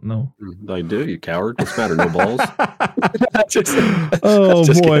 I don't know. I do, you coward. What's the matter? No balls. Oh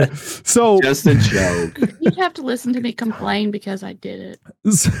boy! Kidding. So Just a joke. You'd have to listen to me complain because I did it.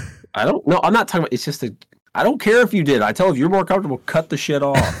 I don't know. I'm not talking about. It's just I don't care if you did. I tell you, if you're more comfortable, cut the shit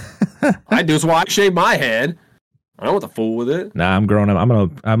off. I do. That's why I shave my head. I don't want to fool with it. Nah, I'm grown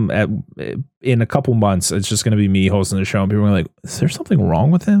up. In a couple months, it's just gonna be me hosting the show, and people are like, "Is there something wrong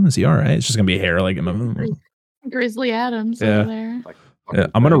with him? Is he all right?" It's just gonna be hair like Grizzly Adams over there. Yeah,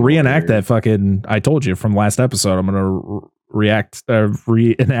 I'm gonna reenact that fucking. I told you from last episode. I'm gonna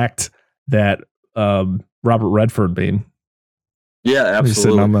reenact that Robert Redford being. Yeah, absolutely. He's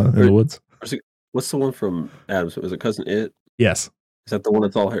sitting in the woods. What's the one from Adams? Was it Cousin It? Yes. Is that the one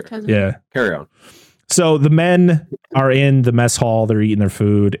that's all hair? Yeah. Carry on. So the men are in the mess hall. They're eating their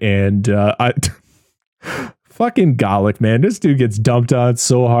food, and fucking Gallic, man, this dude gets dumped on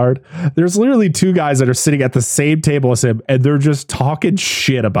so hard. There's literally two guys that are sitting at the same table as him, and they're just talking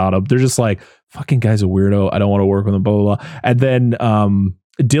shit about him. They're just like, "Fucking guy's a weirdo. I don't want to work with him." Blah blah blah. And then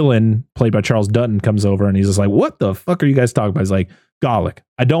Dylan, played by Charles Dutton, comes over, and he's just like, "What the fuck are you guys talking about?" He's like, "Gallic.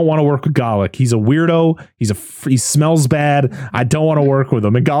 I don't want to work with Gallic. He's a weirdo. He smells bad. I don't want to work with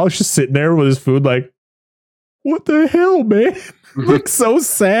him." And Gallic's just sitting there with his food, like, what the hell, man? Looks so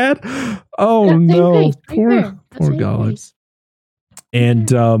sad. Oh no, poor Gallic. And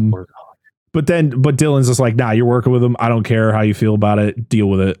but Dylan's just like, "Nah, you're working with him. I don't care how you feel about it. Deal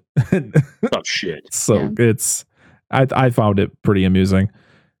with it." Oh shit. So I found it pretty amusing.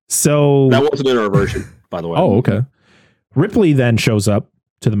 So that wasn't in our version, by the way. Oh, okay. Ripley then shows up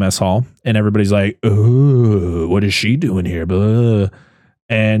to the mess hall, and everybody's like, "Oh, what is she doing here?" Blah.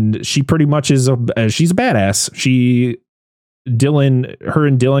 And she pretty much she's a badass. Her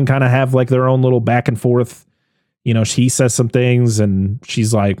and Dylan kind of have like their own little back and forth. He says some things, and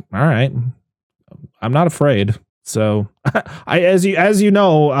she's like, "All right, I'm not afraid." So, as you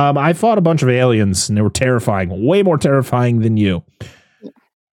know, I fought a bunch of aliens, and they were terrifying, way more terrifying than you.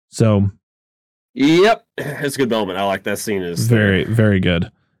 So. Yep, it's a good moment. I like that scene. Is very, very good.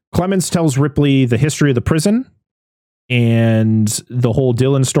 Clemens tells Ripley the history of the prison and the whole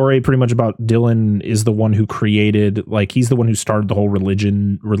Dylan story, pretty much about Dylan is the one who created, like, he's the one who started the whole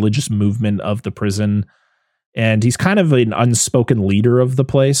religious movement of the prison. And he's kind of an unspoken leader of the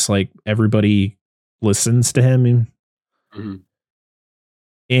place. Like, everybody listens to him. Mm-hmm.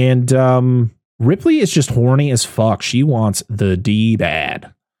 And Ripley is just horny as fuck. She wants the D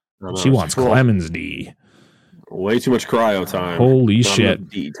bad. She wants Clemens D. Way too much cryo time. Holy shit.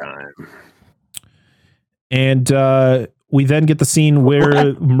 D time. And we then get the scene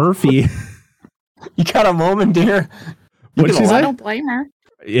where Murphy. You got a moment, dear. What did she say? I don't blame her.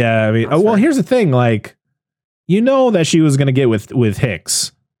 Yeah, I mean, well, here's the thing. Like, that she was going to get with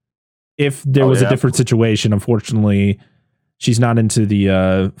Hicks if there was a different situation. Unfortunately, she's not into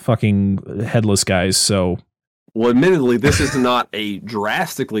the fucking headless guys. So. Well, admittedly, this is not a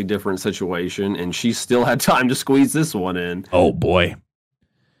drastically different situation, and she still had time to squeeze this one in. Oh, boy.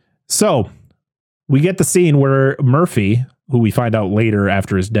 So, we get the scene where Murphy, who we find out later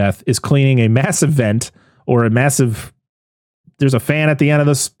after his death, is cleaning a massive vent or a massive... There's a fan at the end of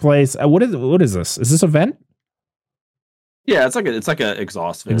this place. What is this? Is this a vent? Yeah, it's like a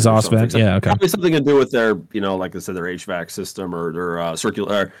exhaust vent. Exhaust vent, yeah, okay. Probably something to do with their, like I said, their HVAC system or their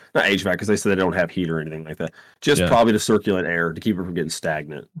circular, not HVAC, because they said they don't have heat or anything like that. Just probably to circulate air to keep it from getting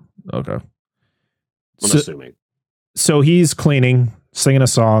stagnant. Okay. I'm assuming. So he's cleaning, singing a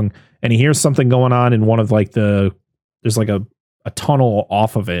song, and he hears something going on in one of like there's like a tunnel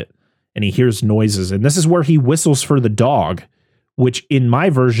off of it, and he hears noises. And this is where he whistles for the dog, which in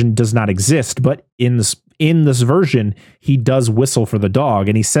my version does not exist, but in this version, he does whistle for the dog,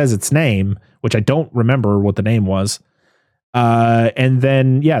 and he says its name, which I don't remember what the name was. And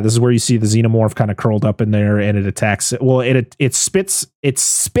then, this is where you see the xenomorph kind of curled up in there, and it attacks it. Well, it spits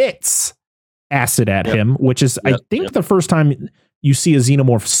acid at him, which is, I think, the first time you see a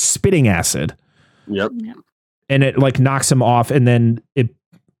xenomorph spitting acid. Yep. And it like knocks him off, and then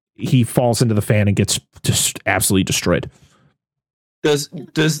he falls into the fan and gets just absolutely destroyed. Does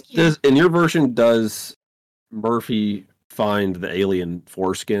in your version, does Murphy find the alien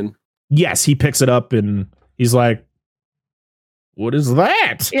foreskin? Yes, he picks it up and he's like, "What is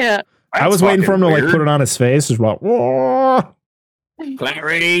that?" Yeah. I was waiting for him to like put it on his face. He's like, "Whoa."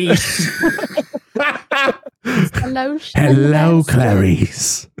 Clarice. Hello,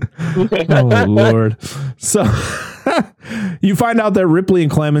 Clarice. Oh Lord. So you find out that Ripley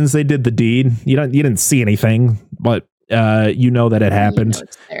and Clemens, they did the deed. You didn't see anything, but you know that it happened. You know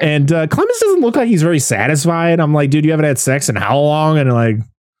it's there. And Clemens doesn't look like he's very satisfied. I'm like, dude, you haven't had sex in how long? And like,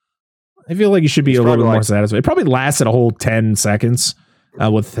 I feel like you should be a little bit more satisfied. It probably lasted a whole 10 seconds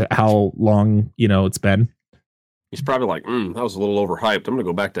with how long, it's been. He's probably like, that was a little overhyped. I'm going to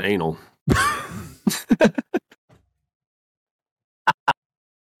go back to anal.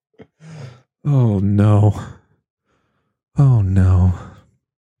 Oh, no. Oh, no.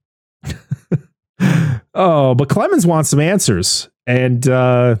 Oh, but Clemens wants some answers. And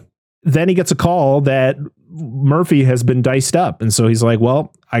then he gets a call that Murphy has been diced up. And so he's like,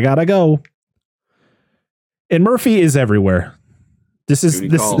 well, I got to go. And Murphy is everywhere. This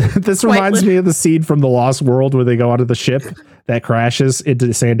reminds me of the scene from The Lost World where they go onto the ship that crashes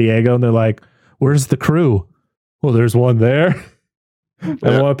into San Diego and they're like, where's the crew? Well, there's one there.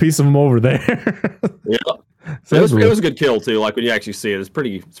 I want a piece of them over there. Yeah. So it was a good kill too. Like when you actually see it, it's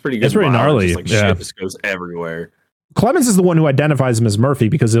pretty good. It's pretty gnarly. Just, shit just goes everywhere. Clemens is the one who identifies him as Murphy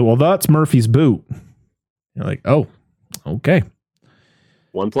because that's Murphy's boot. You're like, oh, okay.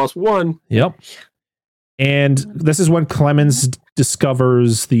 1 + 1. Yep. And this is when Clemens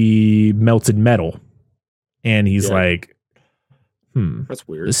discovers the melted metal. And he's like, that's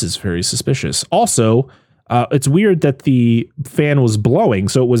weird. This is very suspicious. Also, it's weird that the fan was blowing.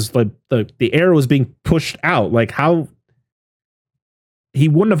 So it was like the air was being pushed out. Like how he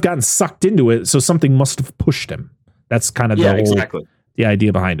wouldn't have gotten sucked into it. So something must have pushed him. That's kind of the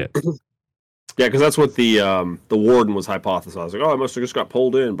idea behind it. Yeah, because that's what the warden was hypothesizing. Like, I must have just got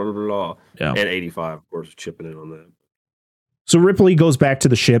pulled in, blah, blah, blah. Yeah. And 85, of course, chipping in on that. So Ripley goes back to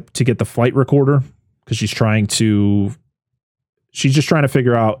the ship to get the flight recorder because she's just trying to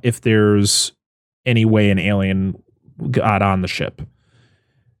figure out if there's any way an alien got on the ship.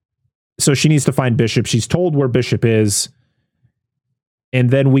 So she needs to find Bishop. She's told where Bishop is. And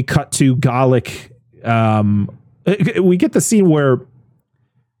then we cut to Gallic. We get the scene where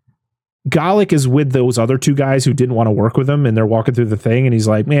Gallic is with those other two guys who didn't want to work with him, and they're walking through the thing, and he's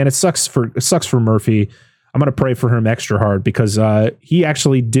like, man, it sucks for Murphy. I'm going to pray for him extra hard because he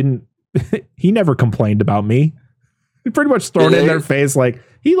actually he never complained about me. He pretty much thrown in their face like,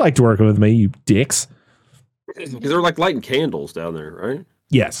 he liked working with me, you dicks. Because they're like lighting candles down there, right?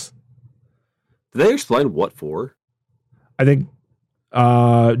 Yes. Did they explain what for? I think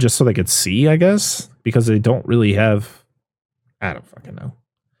just so they could see, I guess, because they don't really have, I don't fucking know.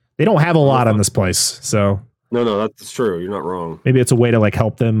 They don't have a lot on this place, so. No, that's true. You're not wrong. Maybe it's a way to like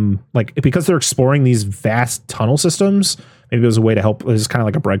help them, like because they're exploring these vast tunnel systems. Maybe it was a way to help. It's kind of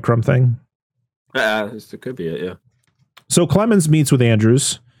like a breadcrumb thing. It could be it, yeah. So Clemens meets with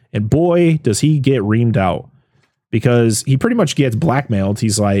Andrews, and boy, does he get reamed out because he pretty much gets blackmailed.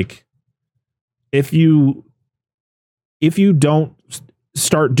 He's like, if you don't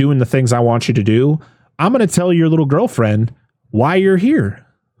start doing the things I want you to do, I'm going to tell your little girlfriend why you're here.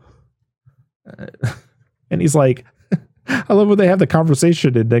 And he's like, I love when they have the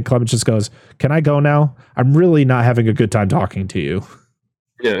conversation, and then Clemens just goes, can I go now? I'm really not having a good time talking to you.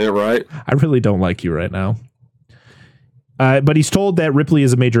 Yeah, right. I really don't like you right now. But he's told that Ripley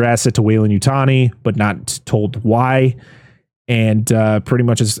is a major asset to Weyland-Yutani, but not told why. And pretty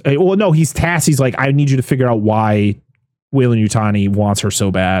much he's tasked. He's like, I need you to figure out why Weyland-Yutani wants her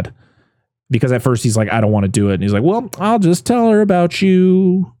so bad. Because at first he's like, I don't want to do it. And he's like, well, I'll just tell her about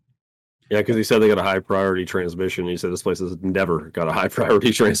you. Yeah, because he said they got a high priority transmission. He said this place has never got a high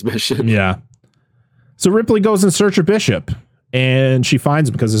priority transmission. Yeah. So Ripley goes in search of Bishop, and she finds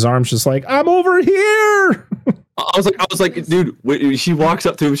him because his arm's just like, I'm over here. I was like, dude, she walks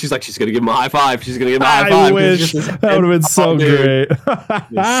up to him. She's like, she's going to give him a high five. She's going to give him a high five. I wish. That would have been so great.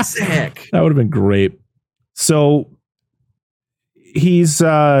 Sick. That would have been great. So he's,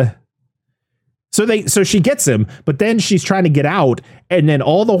 So she gets him, but then she's trying to get out, and then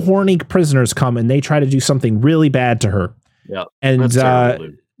all the horny prisoners come and they try to do something really bad to her. Yeah. And terrible,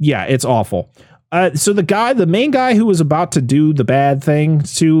 yeah, it's awful. So the main guy who was about to do the bad thing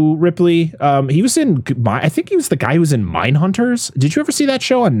to Ripley, he was I think he was the guy who was in Mindhunters. Did you ever see that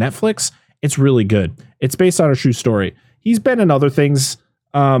show on Netflix? It's really good. It's based on a true story. He's been in other things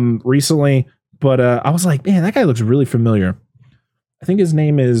recently, but I was like, man, that guy looks really familiar. I think his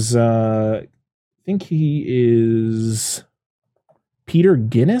name is I think he is Peter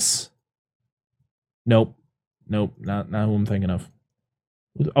Guinness? Nope, not who I'm thinking of.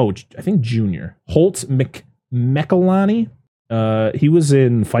 Oh, I think Junior Holt McElhenney. He was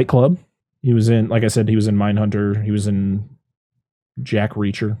in Fight Club. He was in, like I said, he was in Mindhunter. He was in Jack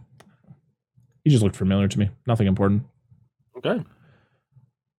Reacher. He just looked familiar to me. Nothing important. Okay.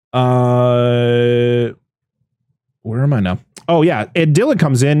 Where am I now? Oh yeah, and Dylan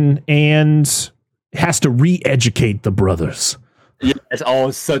comes in and has to re-educate the brothers. Yeah,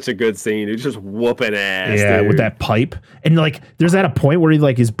 it's such a good scene. He's just whooping ass. Yeah, dude. with that pipe, and like, there's at a point where he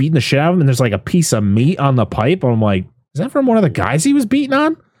like is beating the shit out of him, and there's like a piece of meat on the pipe. And I'm like, is that from one of the guys he was beating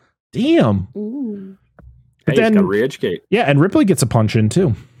on? Damn. Ooh. But Hey, then, he's gotta re-educate. yeah, and Ripley gets a punch in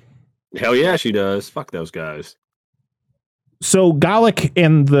too. Hell yeah, she does. Fuck those guys. So Gallic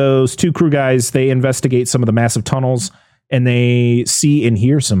and those two crew guys, they investigate some of the massive tunnels, and they see and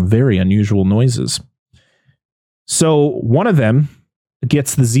hear some very unusual noises. So one of them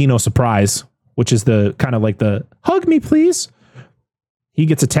gets the Xeno surprise, which is the kind of like the hug me please. He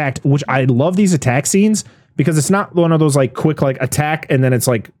gets attacked, which I love these attack scenes because it's not one of those like quick like attack and then it's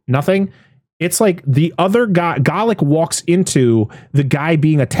like nothing. It's like the other guy, Gallic walks into the guy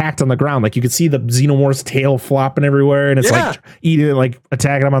being attacked on the ground. Like you can see the Xenomorph's tail flopping everywhere and it's like eating it, like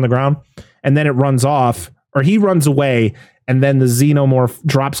attacking him on the ground. And then it runs off, or he runs away, and then the Xenomorph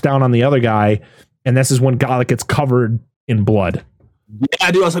drops down on the other guy. And this is when Gallic gets covered in blood. Yeah,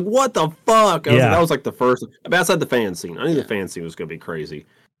 dude, I was like, what the fuck? Yeah. That was like the first, I mean, outside the fan scene. I knew the fan scene was going to be crazy.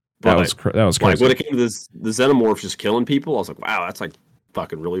 That But, was like, crazy. when it came to this, the Xenomorph just killing people, I was like, wow, that's like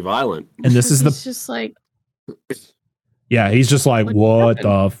fucking really violent. And this is It's the, just like, yeah, he's just like, what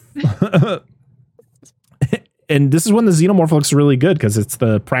the and this is when the Xenomorph looks really good because it's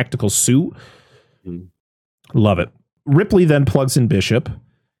the practical suit. Mhm. Love it. Ripley then plugs in Bishop,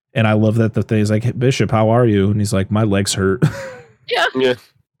 and I love that the thing is like, hey, Bishop, how are you? And he's like, my legs hurt. yeah, Yeah,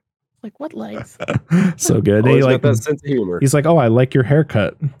 like what legs? So good. They always like, got that sense of humor. he's like, oh, I like your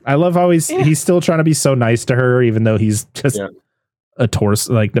haircut. I love how he's still trying to be so nice to her, even though he's just a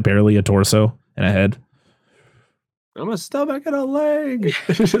torso, like barely a torso and a head. I'm a stomach and a leg.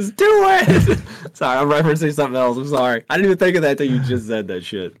 Just do it. Sorry, I'm referencing something else. I'm sorry. I didn't even think of that until you just said that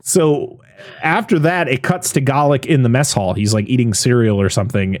shit. So after that, it cuts to Gallic in the mess hall. He's like eating cereal or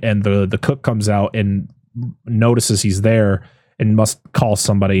something, and the cook comes out and notices he's there and must call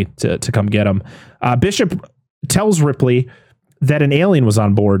somebody to come get him. Bishop tells Ripley that an alien was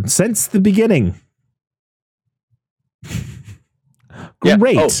on board since the beginning.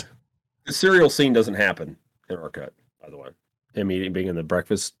 Great. Yeah. Oh, the cereal scene doesn't happen in our cut, by the way. Him being in the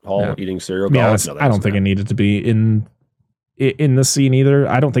breakfast hall, eating cereal. To be honest, I don't think it needed to be in the scene either.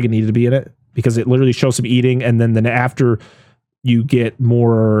 I don't think it needed to be in it because it literally shows him eating, and then after you get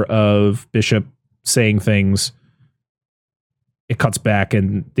more of Bishop saying things, it cuts back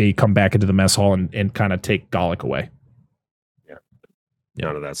and they come back into the mess hall and kind of take Gallic away. Yeah.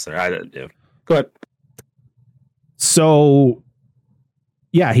 None of that's there. Yeah. Go ahead. So,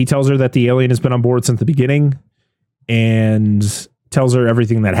 yeah, he tells her that the alien has been on board since the beginning and tells her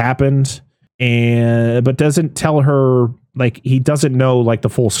everything that happened, but doesn't tell her, like, he doesn't know like the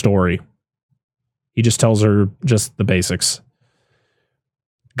full story. He just tells her just the basics.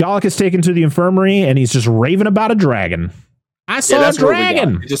 Gallic is taken to the infirmary and he's just raving about a dragon. I saw a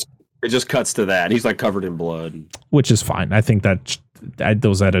dragon. It just cuts to that. He's like covered in blood, which is fine. I think that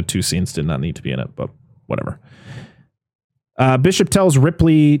those other two scenes did not need to be in it, but whatever. Bishop tells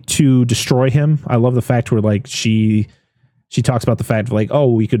Ripley to destroy him. I love the fact where like she talks about the fact of like,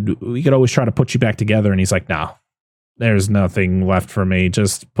 oh, we could always try to put you back together, and he's like, no, there's nothing left for me.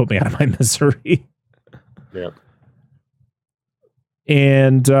 Just put me out of my misery. Yeah.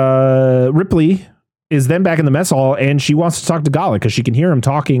 And Ripley is then back in the mess hall, and she wants to talk to Gallic because she can hear him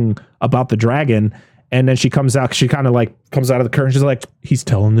talking about the dragon. And then she comes out. She kind of like comes out of the curtain. She's like, he's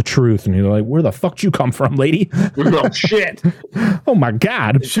telling the truth. And you're like, where the fuck did you come from, lady? Oh, shit. Oh, my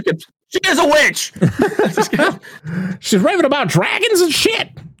God. She is a witch. She's raving about dragons and shit.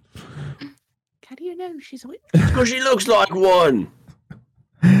 How do you know she's a witch? Because she looks like one.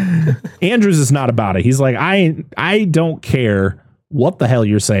 Andrews is not about it. He's like, I don't care what the hell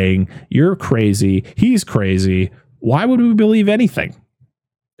you're saying. You're crazy. He's crazy. Why would we believe anything?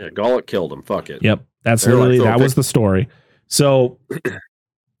 Yeah, Gallic killed him. Fuck it. Yep. That's They're literally, like, that was the story. So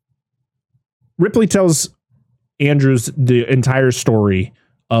Ripley tells Andrews the entire story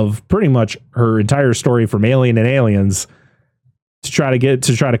of pretty much her entire story from Alien and Aliens to try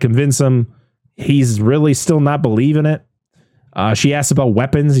to convince him. He's really still not believing it. She asks about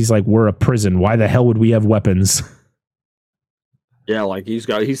weapons. He's like, we're a prison. Why the hell would we have weapons? Yeah, like he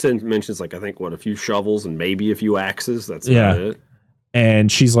mentions like, I think a few shovels and maybe a few axes. That's about it.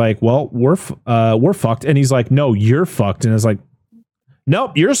 And she's like, well, we're fucked. And he's like, no, you're fucked. And it's like,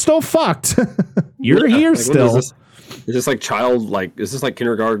 nope, you're still fucked. You're here still. Is this like is this like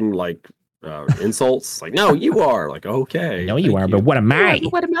kindergarten, like insults? Like, no, you are. Like, okay. No, you are, but what am I?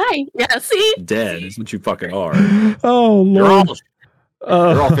 What am I? Yeah, see? Dead is what you fucking are. Oh, Lord.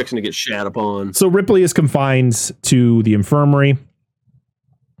 You're all fixing to get shat upon. So Ripley is confined to the infirmary.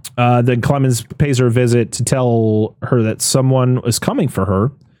 Then Clemens pays her a visit to tell her that someone is coming for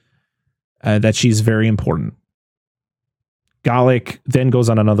her, that she's very important. Gallic then goes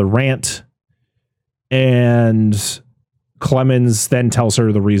on another rant, and Clemens then tells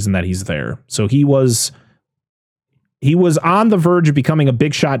her the reason that he's there. So he was on the verge of becoming a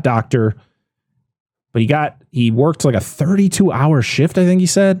big shot doctor, but he worked like a 32-hour shift, I think he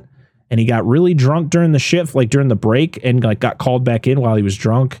said, and he got really drunk during the shift, like during the break, and like got called back in while he was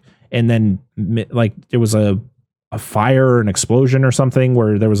drunk. And then like there was a fire, an explosion or something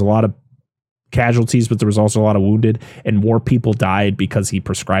where there was a lot of casualties, but there was also a lot of wounded, and more people died because he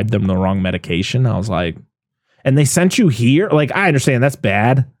prescribed them the wrong medication. I was like, and they sent you here? Like, I understand that's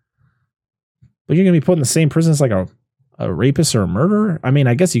bad, but you're going to be put in the same prison as like a rapist or a murderer? I mean,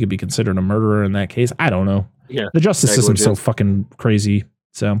 I guess you could be considered a murderer in that case. I don't know. Yeah. The justice system's so fucking crazy.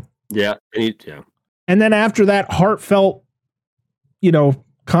 So yeah. And then after that heartfelt,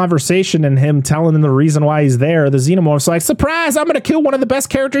 conversation and him telling them the reason why he's there, the Xenomorph's like, surprise, I'm going to kill one of the best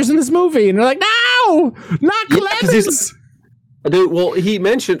characters in this movie. And they're like, no, not Clemens. Dude, well,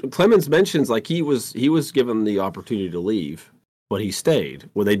 Clemens mentions like he was given the opportunity to leave, but he stayed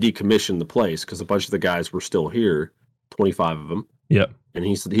when they decommissioned the place because a bunch of the guys were still here, 25 of them. Yep. And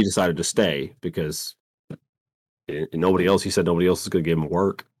he decided to stay because nobody else is going to give him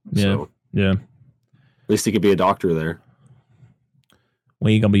work. Yeah. So yeah. At least he could be a doctor there. Well,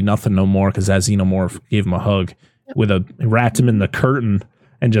 he ain't gonna be nothing no more because that Xenomorph gave him a hug wrapped him in the curtain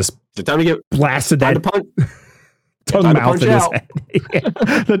and just blasted that tongue mouth in his head.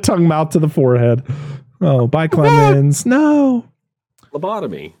 Yeah. The tongue mouth to the forehead. Oh, bye, Clemens. No.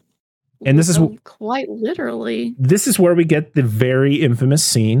 Lobotomy. And this is quite literally. This is where we get the very infamous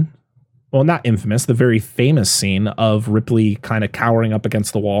scene. Well, not infamous, the very famous scene of Ripley kind of cowering up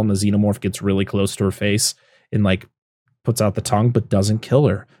against the wall, and the Xenomorph gets really close to her face and like puts out the tongue, but doesn't kill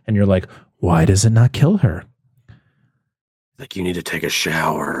her. And you're like, why does it not kill her? Like, you need to take a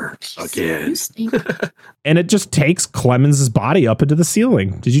shower again. And it just takes Clemens's body up into the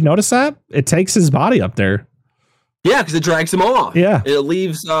ceiling. Did you notice that? It takes his body up there. Yeah, because it drags him off. Yeah. It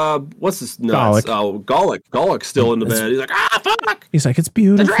leaves, what's this? No, Gallic. Gallic's still in the bed. He's like, fuck. He's like, it's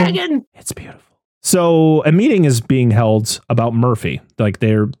beautiful. The dragon. It's beautiful. So a meeting is being held about Murphy. Like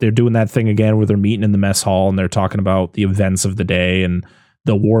they're doing that thing again where they're meeting in the mess hall and they're talking about the events of the day. And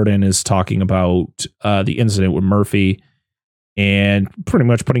the warden is talking about the incident with Murphy and pretty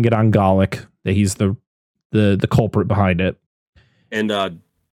much putting it on Gallic that he's the culprit behind it. And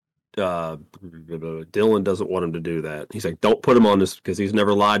Dylan doesn't want him to do that. He's like, don't put him on this because he's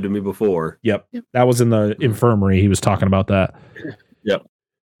never lied to me before. Yep. That was in the infirmary. He was talking about that. Yep.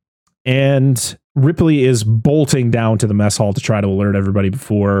 And Ripley is bolting down to the mess hall to try to alert everybody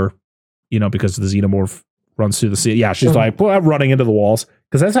before, because the Xenomorph runs through the ceiling. Yeah, she's like, well, I'm running into the walls.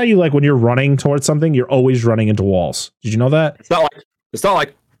 Because that's how you, like, when you're running towards something, you're always running into walls. Did you know that? It's not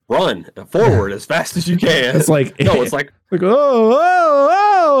like run forward as fast as you can. It's like, it's like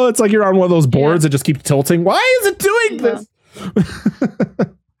it's like you're on one of those boards that just keep tilting. Why is it doing this?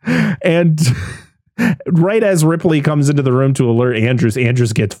 And right as Ripley comes into the room to alert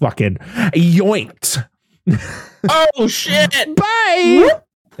Andrews gets fucking yoinked. Oh shit! Bye.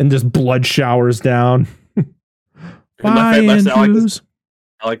 And just blood showers down. Bye, Andrews.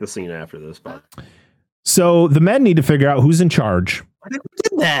 I like the scene after this, but so the men need to figure out who's in charge. Why did we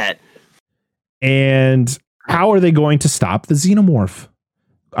do that? And how are they going to stop the Xenomorph?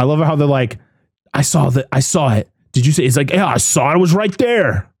 I love how they're like, I saw it. Did you see? It's like, yeah, I saw it. It was right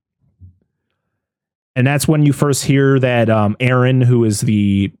there. And that's when you first hear that Aaron, who was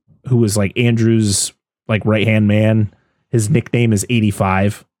like Andrew's like right hand man, his nickname is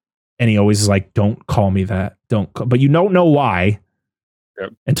 85, and he always is like, don't call me that. But you don't know why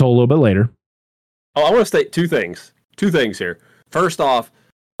until a little bit later. Oh, I want to state two things here. First off,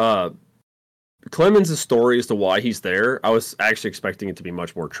 Clemens' story as to why he's there, I was actually expecting it to be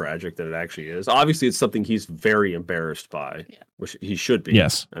much more tragic than it actually is. Obviously, it's something he's very embarrassed by, which he should be.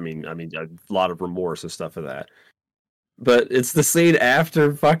 Yes. I mean, a lot of remorse and stuff of that. But it's the scene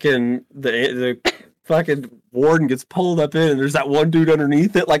after fucking the fucking warden gets pulled up in, and there's that one dude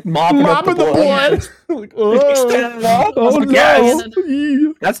underneath it, like mopping up the blood. Like, oh,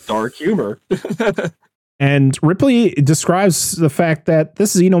 no. That's dark humor. And Ripley describes the fact that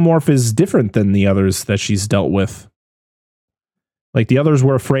this xenomorph is different than the others that she's dealt with. Like the others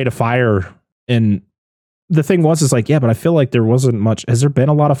were afraid of fire. And the thing was, yeah, but I feel like there wasn't much. Has there been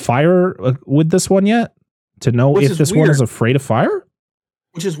a lot of fire with this one yet? To know if this one is afraid of fire?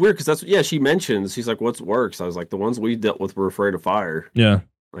 Which is weird because she mentions, she's like, what's worse? I was like, the ones we dealt with were afraid of fire. Yeah.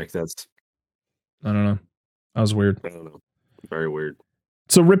 Like that's. I don't know. That was weird. I don't know. Very weird.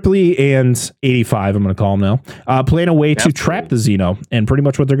 So Ripley and 85, I'm going to call him now, plan a way to trap the Xeno. And pretty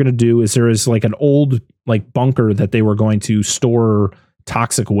much what they're going to do is there is like an old like bunker that they were going to store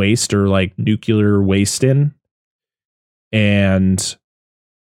toxic waste or like nuclear waste in. And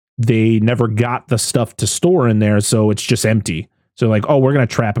they never got the stuff to store in there. So it's just empty. So like, oh, we're going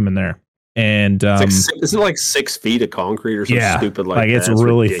to trap him in there. And isn't it like 6 feet of concrete or something stupid like that? It's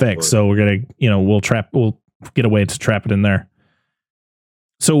really thick. So we're going to, we'll get a way to trap it in there.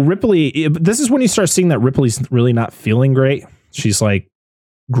 So Ripley, this is when you start seeing that Ripley's really not feeling great. She's like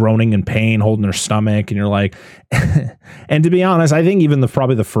groaning in pain, holding her stomach, and you're like, and to be honest, I think even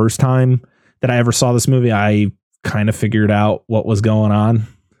probably the first time that I ever saw this movie, I kind of figured out what was going on.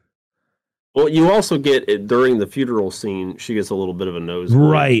 Well, you also get it during the funeral scene. She gets a little bit of a nose,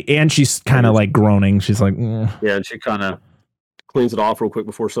 right? And she's kind of like groaning. She's like, yeah, and she kind of cleans it off real quick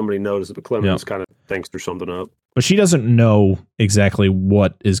before somebody notices. But Clemens kind of thinks there's something up. But she doesn't know exactly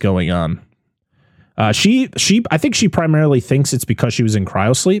what is going on. I think she primarily thinks it's because she was in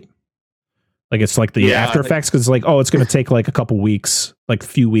cryosleep. Like it's like the after effects, because like, oh, it's going to take like a couple weeks, like a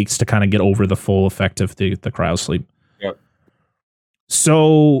few weeks to kind of get over the full effect of the cryosleep. Yep.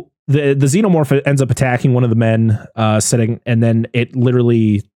 So the xenomorph ends up attacking one of the men, and then it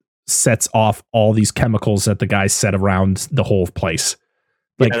literally sets off all these chemicals that the guys set around the whole place.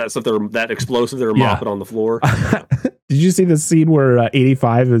 Like that explosive they're mopping on the floor. Did you see the scene where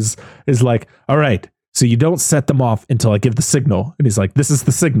 85 is like, all right, so you don't set them off until I give the signal. And he's like, this is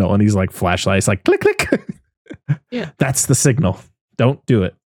the signal. And he's like, flashlights, like click, click. Yeah. That's the signal. Don't do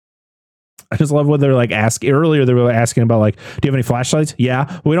it. I just love what they're like asking earlier. They were asking about like, do you have any flashlights? Yeah.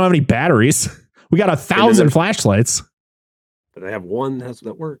 Well, we don't have any batteries. We got 1,000 flashlights. But they have one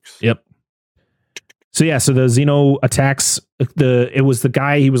that works. Yep. So yeah, so the Xeno attacks it was the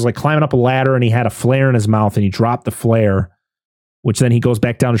guy, he was like climbing up a ladder and he had a flare in his mouth and he dropped the flare, which then he goes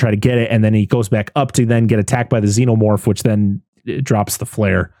back down to try to get it. And then he goes back up to then get attacked by the xenomorph, which then drops the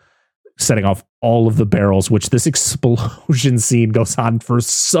flare, setting off all of the barrels, which this explosion scene goes on for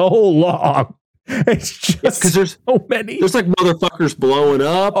so long. It's just because there's so many. There's like motherfuckers blowing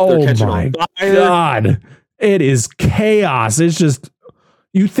up. Oh my God. It is chaos. It's just,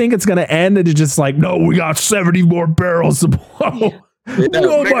 you think it's going to end and it's just like, no, we got 70 more barrels to blow. Yeah.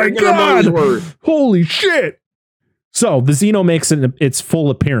 Oh my God. Holy shit. So the Xeno makes its full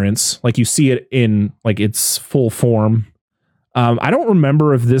appearance. Like you see it in like its full form. I don't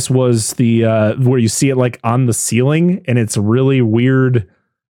remember if this was the where you see it like on the ceiling and it's really weird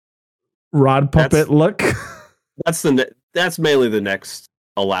rod puppet look. That's mainly the next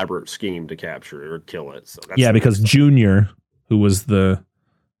elaborate scheme to capture it or kill it. So yeah, because Junior, who was the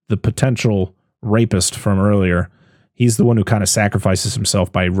potential rapist from earlier, he's the one who kind of sacrifices himself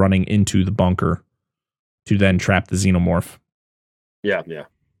by running into the bunker to then trap the xenomorph. Yeah.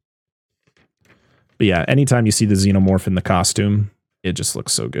 But yeah, anytime you see the xenomorph in the costume, it just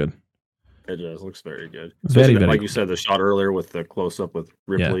looks so good. It does. Looks very good. Very, like very you said, the shot earlier with the close up with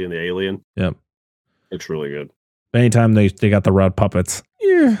Ripley and the alien. Yep. Looks really good. Anytime they got the rod puppets,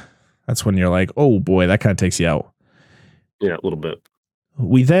 that's when you're like, oh boy, that kind of takes you out. Yeah, a little bit.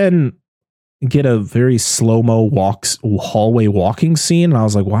 We then get a very slow-mo hallway walking scene. And I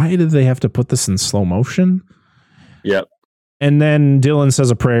was like, why did they have to put this in slow motion? Yep. And then Dylan says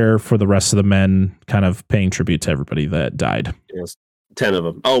a prayer for the rest of the men, kind of paying tribute to everybody that died. Yes, 10 of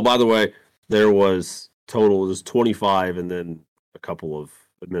them. Oh, by the way, there was 25 and then a couple of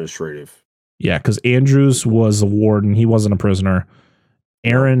administrative. Yeah, because Andrews was a warden. He wasn't a prisoner.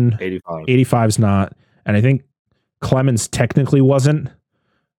 Aaron, 85's not. And I think Clemens technically wasn't.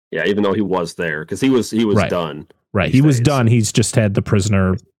 Yeah, even though he was there, because he was done. Right, he was done. He's just had the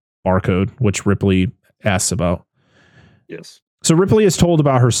prisoner barcode, which Ripley asks about. Yes. So Ripley is told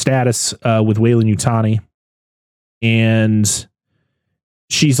about her status with Weyland-Yutani, and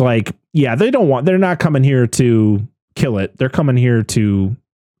she's like, "Yeah, they're not coming here to kill it. They're coming here to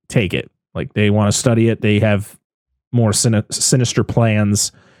take it. Like they want to study it. They have more sinister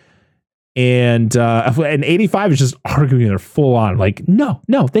plans." And 85 is just arguing her full on, like, no,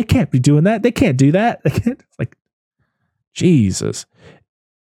 they can't be doing that. They can't do that. They can't. Like, Jesus.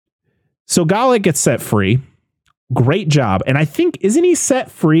 So Galik gets set free. Great job. And I think, isn't he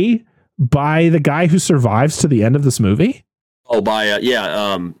set free by the guy who survives to the end of this movie. Oh, by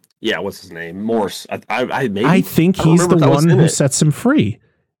what's his name? Morse. I think he's the one who sets him free.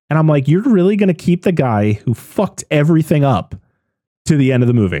 And I'm like, you're really going to keep the guy who fucked everything up to the end of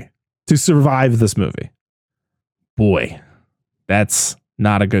the movie to survive this movie? Boy, that's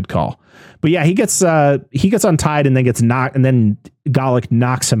not a good call. But yeah, he gets untied and then gets knocked, and then Galek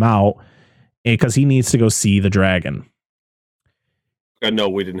knocks him out because he needs to go see the dragon. No,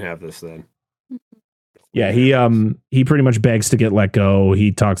 we didn't have this then. Yeah, he pretty much begs to get let go.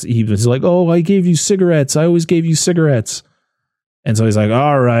 He's like, "Oh, I gave you cigarettes. I always gave you cigarettes." And so he's like,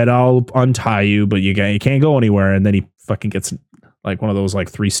 "All right, I'll untie you, but you can't go anywhere." And then he fucking gets like one of those like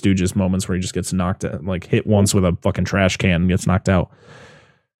Three Stooges moments where he just gets knocked out, like hit once with a fucking trash can and gets knocked out.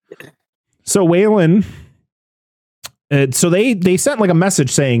 So Waylon, so they sent like a message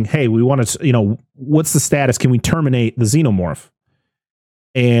saying, "Hey, we want to, what's the status? Can we terminate the xenomorph?"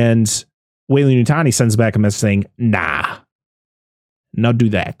 And Weyland-Yutani sends back a message saying, "Nah, not do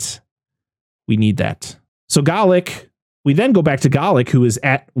that. We need that." So Galek, we then go back to Galek, who is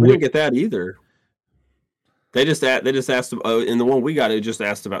at. We didn't get that either. They just asked in the one we got. It just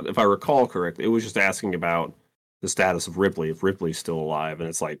asked about, if I recall correctly, it was just asking about the status of Ripley, if Ripley's still alive, and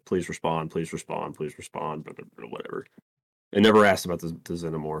it's like, please respond, please respond, please respond, but whatever. It never asked about the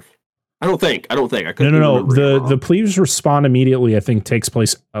xenomorph. I don't think. I couldn't. No. The please respond immediately, I think, takes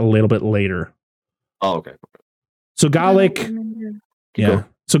place a little bit later. Oh, okay. So Galek,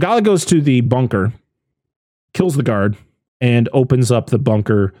 So Galek goes to the bunker, kills the guard, and opens up the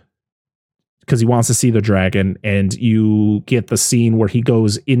bunker because he wants to see the dragon. And you get the scene where he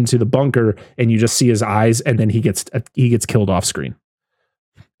goes into the bunker, and you just see his eyes, and then he gets killed off screen.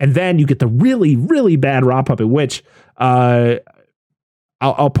 And then you get the really, really bad Raw puppet, which I'll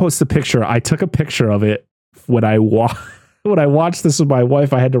post the picture. I took a picture of it when I watched this with my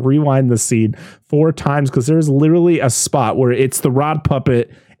wife. I had to rewind the scene 4 times because there's literally a spot where it's the rod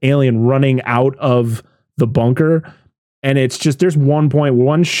puppet alien running out of the bunker. And it's just, there's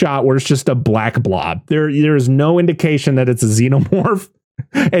one shot where it's just a black blob. There's no indication that it's a xenomorph.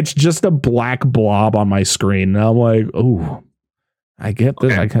 It's just a black blob on my screen. And I'm like, oh, I get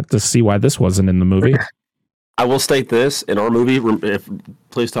this. Okay. I get to see why this wasn't in the movie. I will state this, in our movie,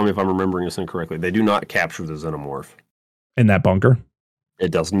 please tell me if I'm remembering this incorrectly, they do not capture the xenomorph. In that bunker?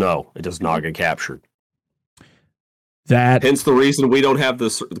 It does not get captured. That hence the reason we don't have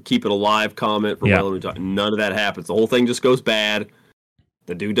this keep it alive comment for none of that happens. The whole thing just goes bad.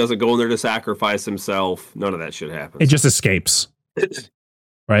 The dude doesn't go in there to sacrifice himself. None of that shit happens. It just escapes.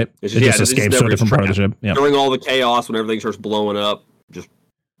 Right? It just escapes to a different part of the ship. Yeah. During all the chaos, when everything starts blowing up, they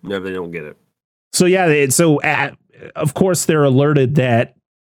don't get it. So of course they're alerted that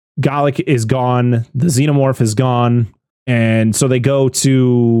Galek is gone, the xenomorph is gone, and so they go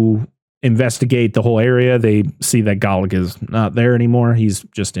to investigate the whole area. They see that Galek is not there anymore. He's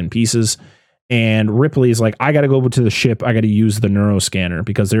just in pieces. And Ripley is like, I got to go over to the ship. I got to use the neuroscanner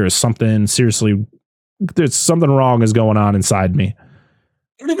because there's something wrong is going on inside me.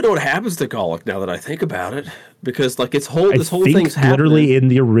 I don't even know what happens to Galek now that I think about it, because like this whole thing's happening. Literally in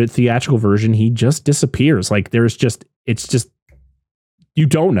the theatrical version, he just disappears. Like it's just you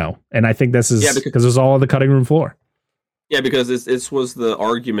don't know, and I think this is because it's all on the cutting room floor. Yeah, because this was the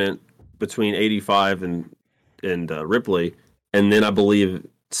argument between 85 and Ripley, and then I believe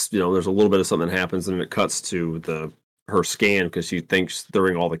there's a little bit of something happens, and it cuts to her scan because she thinks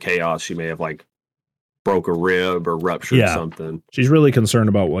during all the chaos she may have like broke a rib or ruptured something. She's really concerned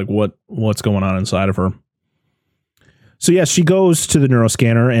about like what's going on inside of her. So yes, she goes to the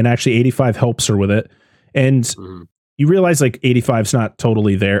neuroscanner, and actually 85 helps her with it. And you realize like 85's not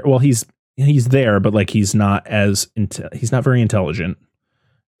totally there. Well, he's there, but like he's not very intelligent.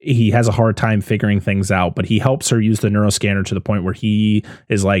 He has a hard time figuring things out, but he helps her use the neuroscanner to the point where he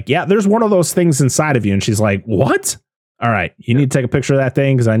is like, yeah, there's one of those things inside of you. And she's like, what? All right, you need to take a picture of that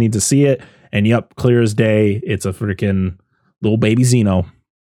thing because I need to see it. And yep, clear as day, it's a freaking little baby Xeno.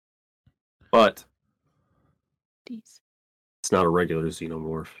 But it's not a regular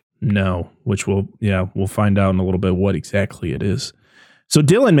xenomorph. No, which we'll find out in a little bit what exactly it is. So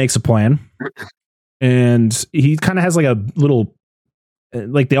Dylan makes a plan, and he kind of has like a little,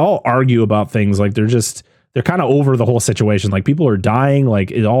 like they all argue about things. Like they're kind of over the whole situation. Like people are dying.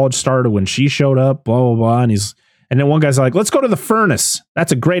 Like it all started when she showed up, blah, blah, blah. And then one guy's like, let's go to the furnace.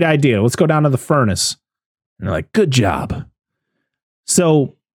 That's a great idea. Let's go down to the furnace. And they're like, good job.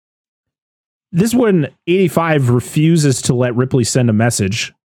 So this one, 85 refuses to let Ripley send a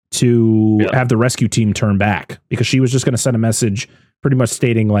message to have the rescue team turn back, because she was just going to send a message pretty much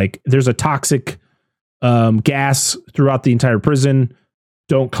stating like, there's a toxic gas throughout the entire prison.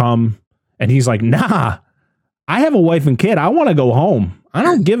 Don't come. And he's like, nah, I have a wife and kid. I want to go home. I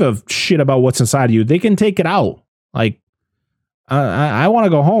don't give a shit about what's inside of you. They can take it out. Like, I want to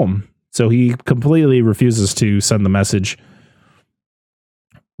go home. So he completely refuses to send the message.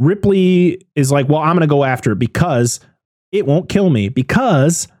 Ripley is like, well, I'm going to go after it because it won't kill me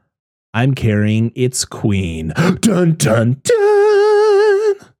because I'm carrying its queen. Dun, dun, dun.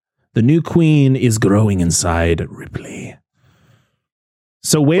 The new queen is growing inside Ripley.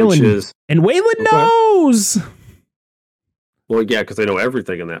 So Waylon knows. Well, yeah, because they know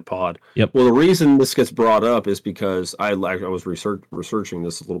everything in that pod. Yep. Well, the reason this gets brought up is because I was researching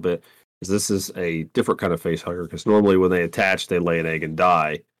this a little bit. Is this is a different kind of face hugger? Because normally when they attach, they lay an egg and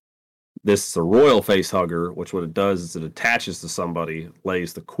die. This is a royal face hugger, which what it does is it attaches to somebody,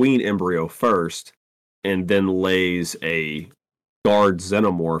 lays the queen embryo first, and then lays a guard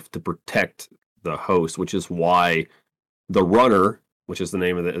xenomorph to protect the host, which is why the runner, which is the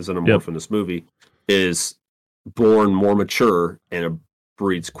name of the xenomorph in this movie, is born more mature and it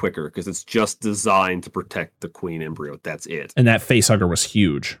breeds quicker because it's just designed to protect the queen embryo. That's it. And that face hugger was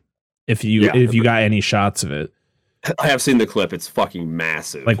huge. If you got any shots of it. I have seen the clip. It's fucking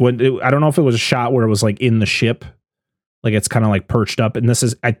massive. Like I don't know if it was a shot where it was like in the ship, like it's kind of like perched up. And this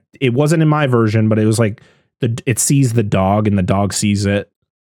is, it wasn't in my version, but it was like it sees the dog and the dog sees it.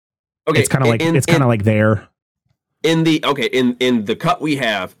 Okay, it's kind of like like there. In the cut we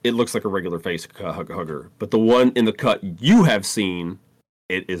have, it looks like a regular face hugger, but the one in the cut you have seen,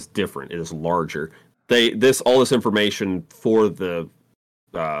 it is different. It is larger. All this information for the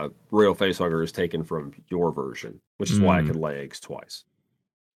royal face hugger is taken from your version, which is why I could lay eggs twice.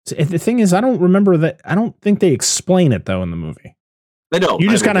 The thing is, I don't remember that. I don't think they explain it though in the movie. They don't. You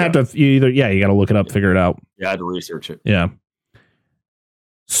just kind of have to you got to look it up, figure it out. Yeah, I had to research it. Yeah.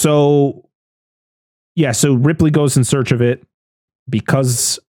 So Ripley goes in search of it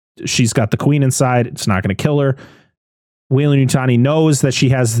because she's got the queen inside. It's not going to kill her. Weyland-Yutani knows that she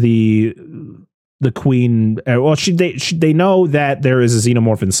has the queen. Well, they know that there is a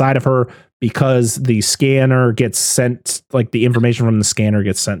xenomorph inside of her because the scanner gets sent, like the information from the scanner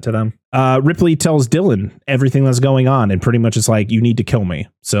gets sent to them. Ripley tells Dylan everything that's going on, and pretty much it's like, you need to kill me.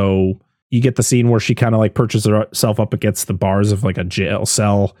 So you get the scene where she kind of like perches herself up against the bars of like a jail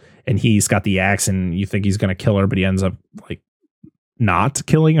cell, and he's got the axe, and you think he's going to kill her, but he ends up like not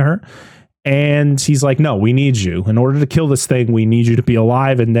killing her. And he's like, no, we need you. In order to kill this thing, we need you to be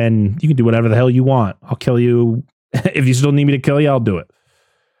alive, and then you can do whatever the hell you want. I'll kill you. If you still need me to kill you, I'll do it.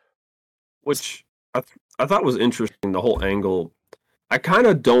 Which I thought was interesting, the whole angle. I kind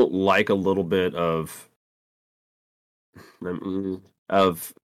of don't like a little bit of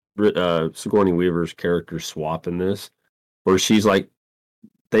Sigourney Weaver's character swap in this, where she's like,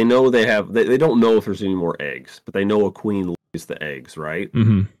 they know they don't know if there's any more eggs, but they know a queen lays the eggs, right?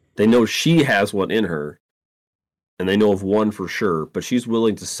 Mm-hmm. They know she has one in her, and they know of one for sure, but she's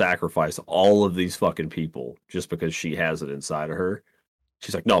willing to sacrifice all of these fucking people just because she has it inside of her.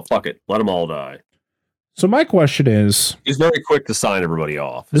 She's like, no, fuck it. Let them all die. So my question is... She's very quick to sign everybody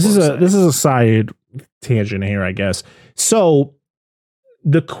off. This is a side tangent here, I guess. So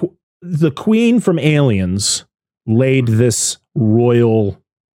the queen from Aliens laid this royal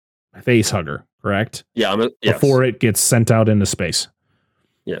face hugger, correct? Yeah. Yes. Before it gets sent out into space.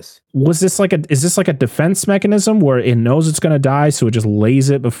 Yes. Is this like a defense mechanism where it knows it's going to die, so it just lays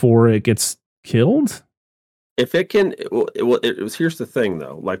it before it gets killed? If it can, here's the thing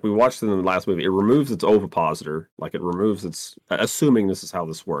though. Like we watched in the last movie, it removes its ovipositor. Like it removes its, assuming this is how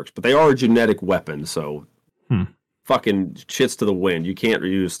this works. But they are a genetic weapon, so fucking shits to the wind. You can't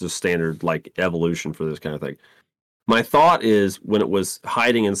use the standard like evolution for this kind of thing. My thought is when it was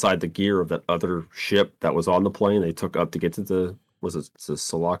hiding inside the gear of that other ship that was on the plane they took up to get to the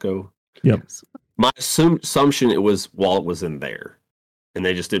Sulaco? Yep. My assumption it was while it was in there, and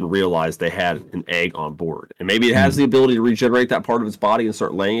they just didn't realize they had an egg on board. And maybe it has the ability to regenerate that part of its body and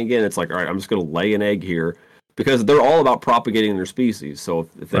start laying again. It's like, all right, I'm just going to lay an egg here because they're all about propagating their species. So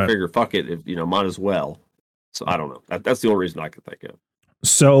if they figure, fuck it, might as well. So I don't know. That's the only reason I could think of.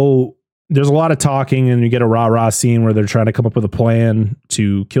 So there's a lot of talking, and you get a rah-rah scene where they're trying to come up with a plan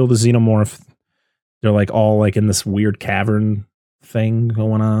to kill the xenomorph. They're like all like in this weird cavern thing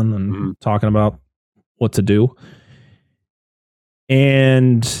going on and talking about what to do.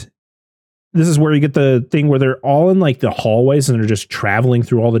 And this is where you get the thing where they're all in like the hallways, and they're just traveling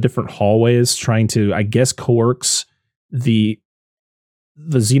through all the different hallways trying to, I guess, coax the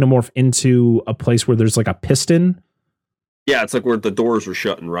xenomorph into a place where there's like a piston. Yeah, it's like where the doors are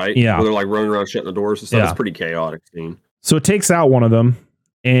shutting, right? Yeah. Where they're like running around shutting the doors and stuff. Yeah. It's a pretty chaotic scene. So it takes out one of them.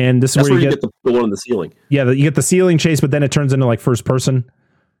 And this is That's where you get the one on the ceiling. Yeah, you get the ceiling chase, but then it turns into like first person.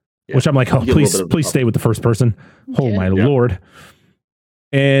 Yeah. Which I'm like, oh, You get a little bit please, of please stay with the first person. Oh Yeah. my Yeah. lord.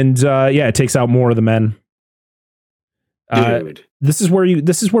 And it takes out more of the men. Dude. This is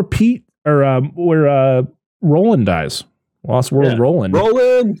where Pete or where Roland dies. Lost World Yeah. Roland.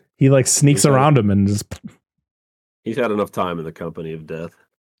 Roland! He like sneaks Okay. around him and just He's had enough time in the company of death.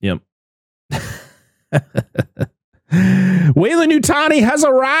 Yep. Weyland Yutani has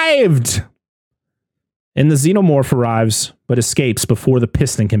arrived. And the xenomorph arrives, but escapes before the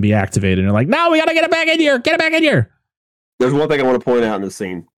piston can be activated. And they're like, no, we gotta get it back in here. Get it back in here. There's one thing I want to point out in the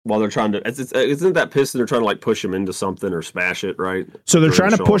scene while they're trying to. Isn't that piston? They're trying to like push him into something or smash it, right? So they're During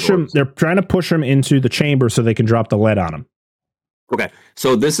trying to Shaw push him. Gordon's. They're trying to push him into the chamber so they can drop the lead on him. Okay,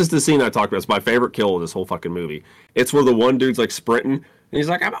 so this is the scene I talked about. It's my favorite kill of this whole fucking movie. It's where the one dude's like sprinting, and he's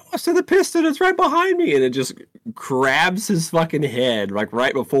like, "I'm almost to the piston. It's right behind me," and it just grabs his fucking head like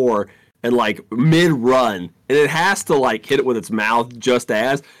right before and like mid run, and it has to like hit it with its mouth just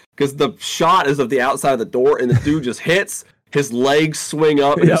as because the shot is of the outside of the door, and the dude just hits. His legs swing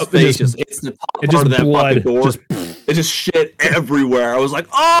up, and his Yep, face just hits the top it part just of that fucking blood, door. just- It just shit everywhere. I was like,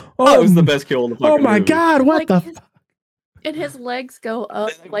 "Oh, Oh, it was the best kill in the fucking Oh my movie." god, what Like the his- And his legs go up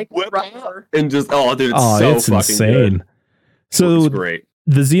like Whip rubber. And just oh, dude, it's Oh, so it's fucking insane. good. So It's great.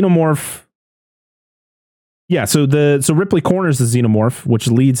 the xenomorph. Yeah, so Ripley corners the xenomorph, which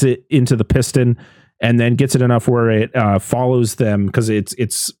leads it into the piston, and then gets it enough where it follows them because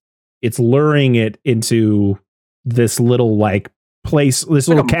it's luring it into this little like place, this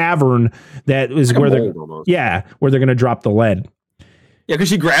little cavern that is Like a where they're mold almost. where they're gonna drop the lead. Yeah, because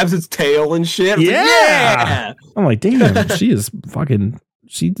she grabs its tail and shit. It's like, Yeah. yeah. I'm like, damn, she is fucking.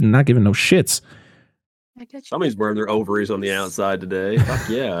 She's not giving no shits. I get you. Somebody's wearing their ovaries on the outside today. Fuck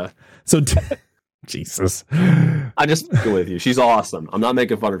yeah. So, Jesus. I just go with you. She's awesome. I'm not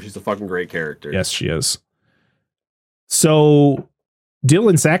making fun of her. She's a fucking great character. Yes, she is. So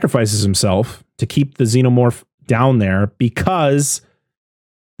Dylan sacrifices himself to keep the xenomorph down there because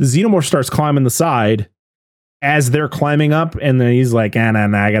the xenomorph starts climbing the side as they're climbing up, and then he's like, nah,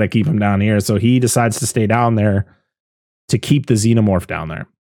 I gotta keep him down here. So he decides to stay down there to keep the xenomorph down there.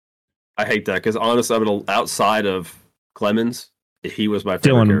 I hate that because honestly, I mean, outside of Clemens, he was my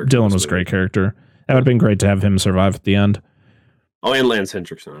favorite character. Dylan in was this a great movie. character. That would have been great to have him survive at the end. Oh, and Lance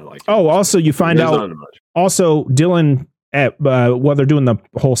Hendrickson, I like. Oh, also you find There's out not much. also Dylan at while they're doing the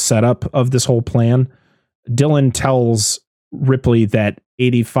whole setup of this whole plan, Dylan tells Ripley that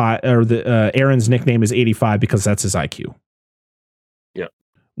 85 or the Aaron's nickname is 85 because that's his IQ. Yeah.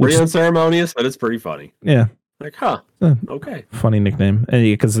 Which, Pretty unceremonious, but it's pretty funny. yeah, Like, huh? Uh, Okay. funny nickname, and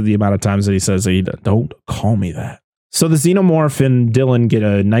because of the amount of times that he says he don't call me that. So the xenomorph and Dylan get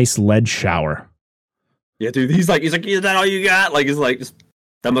a nice lead shower. Yeah, dude. He's like, is that all you got? Like, it's like just,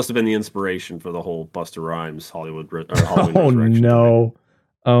 that must have been the inspiration for the whole Busta Rhymes Halloween Oh Resurrection. no!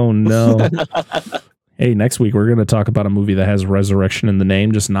 Oh no! Hey, next week we're going to talk about a movie that has resurrection in the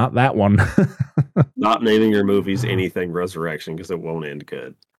name, just not that one. Not naming your movies anything Resurrection because it won't end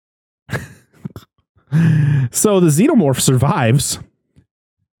good. So the xenomorph survives,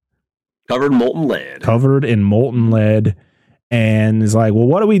 Covered in molten lead. covered in molten lead, and is like, well,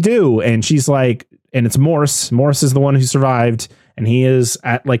 what do we do? And she's like, and it's Morse. Morse is the one who survived, and he is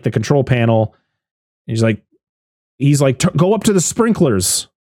at like the control panel. He's like, go up to the sprinklers,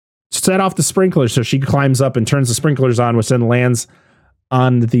 set off the sprinklers. So she climbs up and turns the sprinklers on, which then lands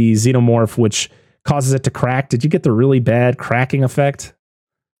on the xenomorph, which causes it to crack. Did you get the really bad cracking effect?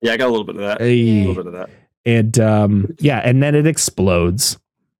 Yeah, I got a little bit of that. Hey. A little bit of that. And and then it explodes.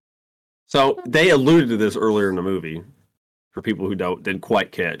 So they alluded to this earlier in the movie for people who didn't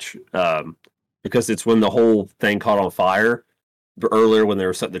quite catch, because it's when the whole thing caught on fire. But earlier, when they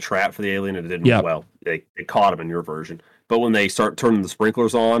were setting the trap for the alien, and it didn't. Yep. Well, they caught him in your version. But when they start turning the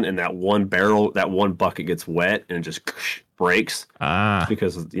sprinklers on, and that one bucket gets wet and it just breaks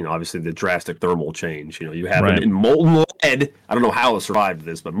because obviously the drastic thermal change. You have Right. it in molten lead. I don't know how it survived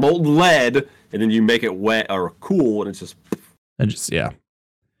this, but molten lead, and then you make it wet or cool, and it's just.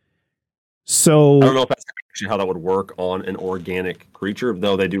 So I don't know if that's actually how that would work on an organic creature,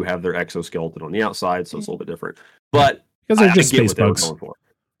 though they do have their exoskeleton on the outside, so it's a little bit different. But because they're I just get space what they were bugs. going for.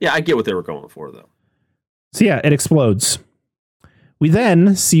 Yeah, I get what they were going for, though. So yeah, it explodes. We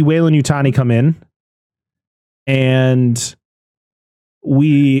then see Weyland Yutani come in, and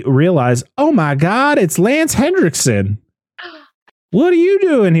we realize, oh my God, it's Lance Hendrickson. What are you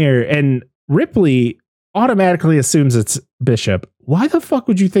doing here? And Ripley automatically assumes it's Bishop. Why the fuck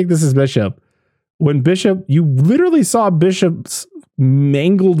would you think this is Bishop? When Bishop, you literally saw Bishop's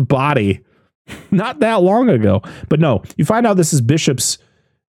mangled body not that long ago. But no, you find out this is Bishop's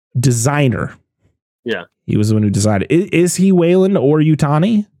designer. Yeah. He was the one who designed it. Is he Weyland or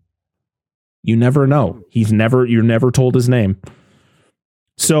Yutani? You never know. You're never told his name.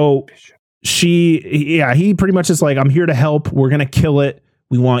 So he pretty much is like, I'm here to help. We're going to kill it.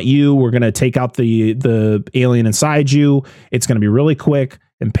 We want you. We're going to take out the alien inside you. It's going to be really quick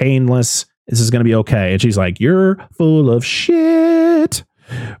and painless. This is going to be okay. And she's like, you're full of shit.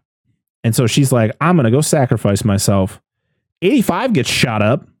 And so she's like, I'm going to go sacrifice myself. 85 gets shot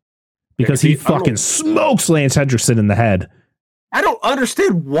up because he fucking smokes Lance Henriksen in the head. I don't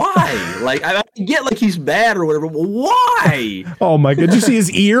understand why. Like, I get like he's bad or whatever, but why? Oh my god! Did you see his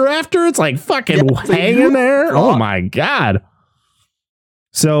ear after? It's like fucking hanging there. Oh my god!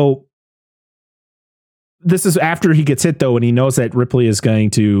 So this is after he gets hit though, and he knows that Ripley is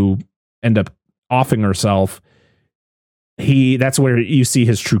going to end up offing herself. That's where you see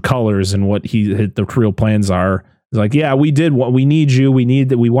his true colors and what the real plans are. He's like, yeah, we did what we need you.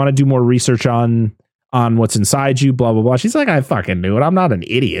 We want to do more research on what's inside you, blah, blah, blah. She's like, I fucking knew it. I'm not an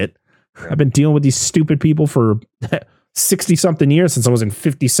idiot. I've been dealing with these stupid people for 60 something years since I was in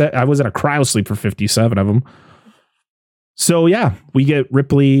 57. I was in a cryosleep for 57 of them. So yeah, we get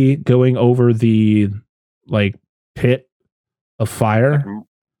Ripley going over the like pit of fire.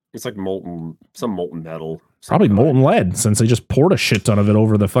 It's like some molten metal. Probably molten lead, since they just poured a shit ton of it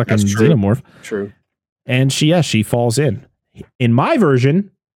over the fucking xenomorph. True. And she falls in. In my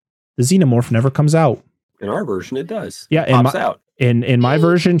version, the xenomorph never comes out. In our version, it does. Yeah, it pops out. In my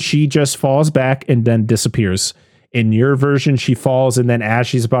version, she just falls back and then disappears. In your version, she falls, and then as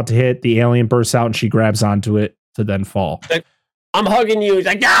she's about to hit, the alien bursts out and she grabs onto it to then fall. Like, I'm hugging you. It's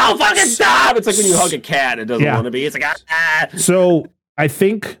like, no, fucking stop. It's like when you hug a cat, it doesn't want to be. It's like, ah. So I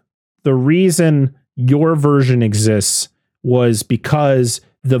think the reason your version exists was because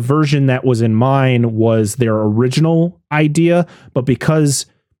the version that was in mine was their original idea, but because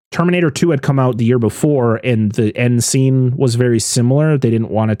Terminator 2 had come out the year before and the end scene was very similar, they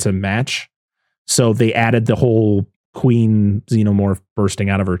didn't want it to match. So they added the whole queen xenomorph bursting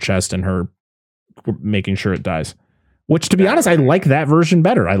out of her chest and her making sure it dies. Which, to be honest, I like that version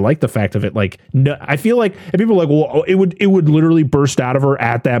better. I like the fact of it. Like, no, I feel like, and people are like, well, it would literally burst out of her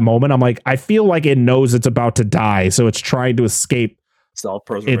at that moment. I'm like, I feel like it knows it's about to die, so it's trying to escape.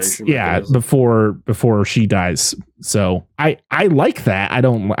 Self-preservation. Before she dies. So I like that. I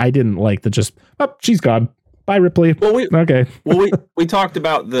didn't like the just, oh, she's gone. Bye, Ripley. Well, we talked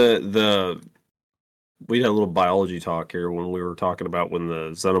about we had a little biology talk here when we were talking about when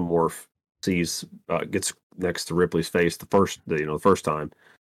the xenomorph gets next to Ripley's face the first time,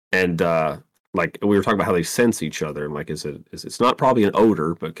 and like we were talking about how they sense each other, and like it's not probably an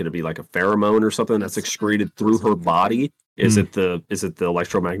odor, but could it be like a pheromone or something that's excreted through her body? Is it the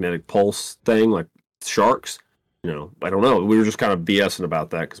electromagnetic pulse thing like sharks? I don't know. We were just kind of BSing about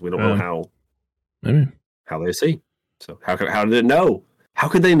that because we don't know how they see. So how did it know? How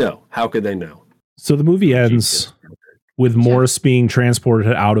could they know? So the movie ends with Morris being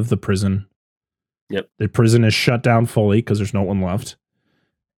transported out of the prison. Yep. The prison is shut down fully because there's no one left.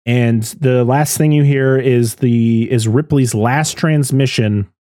 And the last thing you hear is Ripley's last transmission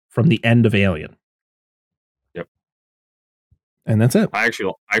from the end of Alien. Yep. And that's it. I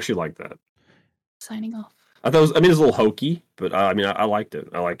actually like that. Signing off. I thought it was a little hokey, but I liked it.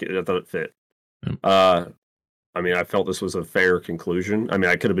 I like it. I thought it fit. Yep. I felt this was a fair conclusion.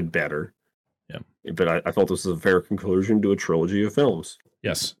 I could have been better. Yeah. But I felt this was a fair conclusion to a trilogy of films.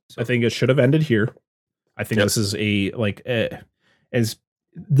 Yes. I think it should have ended here. I think this is as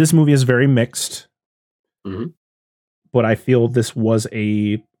this movie is very mixed. Mm-hmm. But I feel this was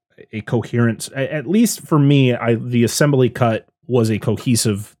a coherent, at least for me, the assembly cut was a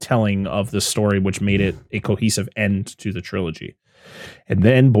cohesive telling of the story, which made it a cohesive end to the trilogy. And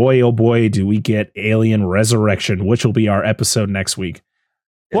then, boy, oh boy, do we get Alien Resurrection, which will be our episode next week.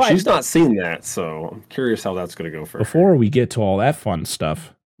 Yeah, she's not seen that, so I'm curious how that's going to go for her. Before we get to all that fun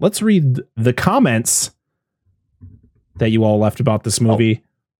stuff, let's read the comments that you all left about this movie.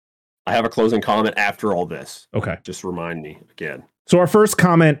 I have a closing comment after all this. Okay. Just remind me again. So our first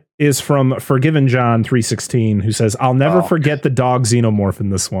comment is from Forgiven John 316, who says, I'll never forget the dog xenomorph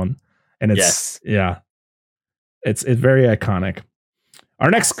in this one. And it's it's very iconic.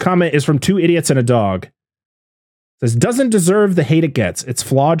 Our next comment is from Two Idiots and a Dog. It says, doesn't deserve the hate it gets. It's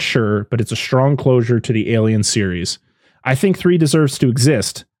flawed, sure, but it's a strong closure to the Alien series. I think 3 deserves to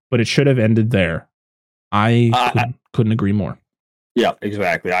exist, but it should have ended there. I couldn't agree more. Yeah,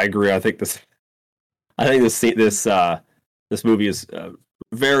 exactly. I agree. I think this movie is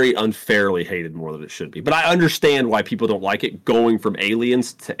very unfairly hated more than it should be. But I understand why people don't like it. Going from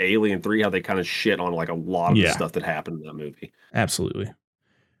Aliens to Alien 3, how they kind of shit on like a lot of the stuff that happened in that movie. Absolutely.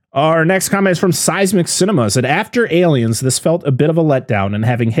 Our next comment is from Seismic Cinema. Said, after Aliens, this felt a bit of a letdown, and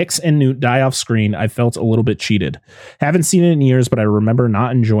having Hicks and Newt die off screen, I felt a little bit cheated. Haven't seen it in years, but I remember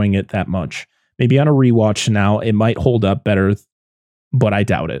not enjoying it that much. Maybe on a rewatch now, it might hold up better, but I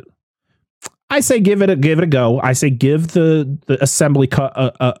doubt it. I say give it a go. I say give the assembly cut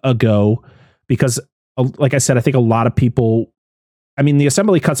a go, because, like I said, I think a lot of people. I mean, the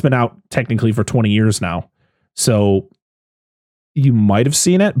assembly cut's been out technically for 20 years now, so you might have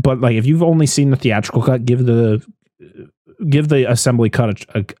seen it, but like if you've only seen the theatrical cut, give the assembly cut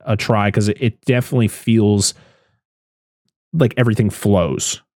a try, because it definitely feels like everything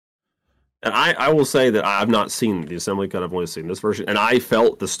flows. And I will say that I've not seen the assembly cut. I've only seen this version, and I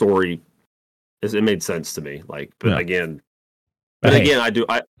felt the story. It made sense to me. Like, but again, I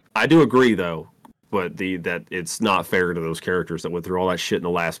do agree though. But that it's not fair to those characters that went through all that shit in the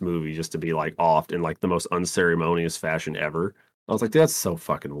last movie just to be like offed in like the most unceremonious fashion ever. I was like, that's so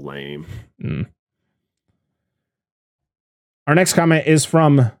fucking lame. Our next comment is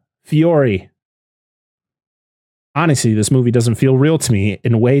from Fiore. Honestly, this movie doesn't feel real to me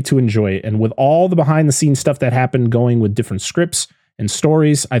in a way to enjoy it. And with all the behind the scenes stuff that happened going with different scripts and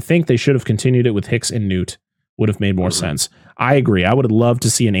stories, I think they should have continued it with Hicks and Newt. Would have made more sense. I agree. I would have loved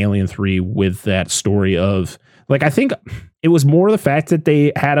to see an Alien 3 with that story of, like, I think it was more the fact that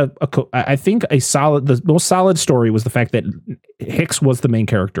they had the most solid story was the fact that Hicks was the main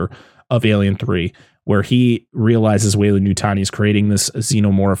character of Alien 3, where he realizes Weyland-Yutani is creating this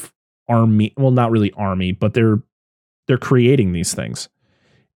xenomorph army. Well, not really army, but they're creating these things.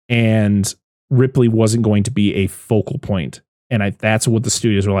 And Ripley wasn't going to be a focal point. And that's what the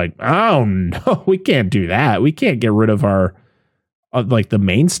studios were like, oh no, we can't do that. We can't get rid of our, like the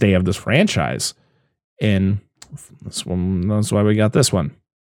mainstay of this franchise. And this one, that's why we got this one.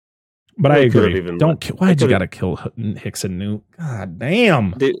 But I agree. Why'd you got to kill Hicks and Newt? God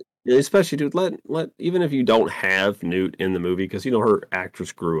damn. Dude, especially, dude, let even if you don't have Newt in the movie, because, you know, her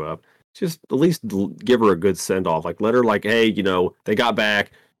actress grew up, just at least give her a good send off. Like, let her, like, hey, you know, they got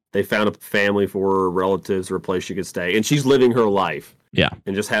back. They found a family for her, relatives, or a place she could stay, and she's living her life. Yeah,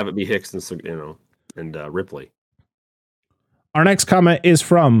 and just have it be Hicks and Ripley. Our next comment is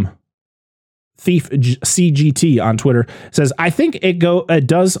from Thief CGT on Twitter. It says, I think it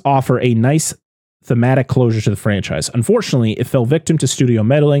does offer a nice thematic closure to the franchise. Unfortunately, it fell victim to studio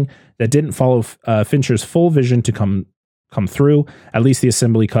meddling that didn't follow Fincher's full vision to come through. At least the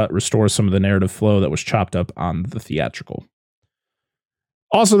assembly cut restores some of the narrative flow that was chopped up on the theatrical.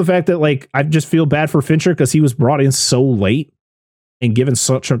 Also, the fact that, like, I just feel bad for Fincher because he was brought in so late and given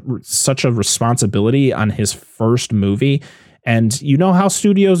such a responsibility on his first movie. And you know how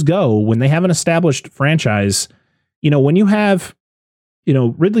studios go when they have an established franchise. You know, when you have, you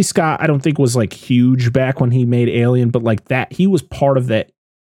know, Ridley Scott, I don't think was like huge back when he made Alien, but like that, he was part of that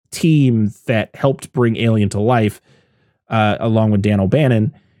team that helped bring Alien to life, along with Dan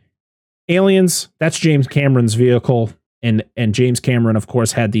O'Bannon. Aliens, that's James Cameron's vehicle. And James Cameron, of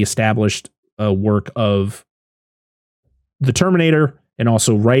course, had the established work of The Terminator and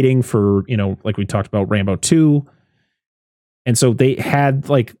also writing for, you know, like we talked about, Rambo 2. And so they had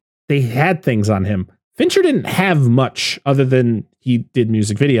things on him. Fincher didn't have much other than he did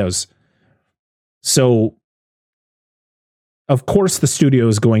music videos. So, of course, the studio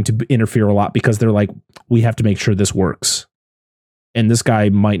is going to interfere a lot because they're like, we have to make sure this works. And this guy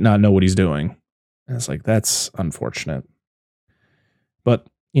might not know what he's doing. And it's like, that's unfortunate. But,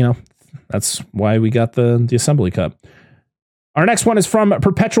 you know, that's why we got the assembly cut. Our next one is from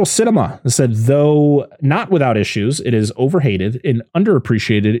Perpetual Cinema. It said, though not without issues, it is overhated and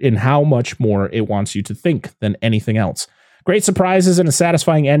underappreciated in how much more it wants you to think than anything else. Great surprises and a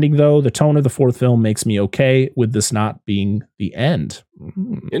satisfying ending, though. The tone of the fourth film makes me okay with this not being the end.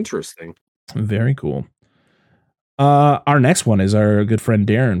 Interesting. Very cool. Our next one is our good friend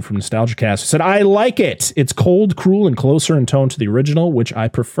Darren from Nostalgia Cast, who said, I like it. It's cold, cruel, and closer in tone to the original, which I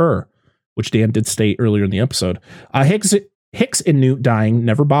prefer, which Dan did state earlier in the episode. Hicks and Newt dying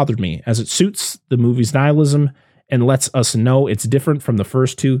never bothered me, as it suits the movie's nihilism and lets us know it's different from the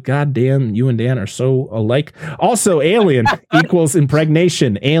first two. God damn, you and Dan are so alike. Also, Alien equals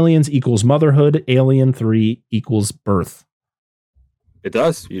impregnation. Aliens equals motherhood. Alien 3 equals birth. It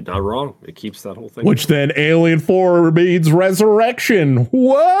does. You're not wrong. It keeps that whole thing. Which then Alien 4 means resurrection.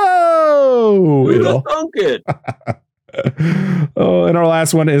 Whoa! Who thunk it? Oh, and our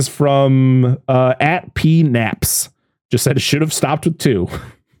last one is from at P Naps. Just said it should have stopped with 2.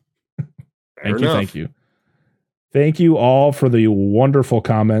 Thank you. Thank you all for the wonderful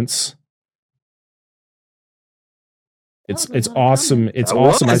comments. It's awesome. It's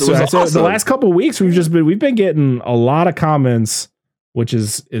awesome. The last couple of weeks we've been getting a lot of comments which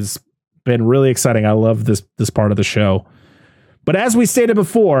is been really exciting. I love this part of the show. But as we stated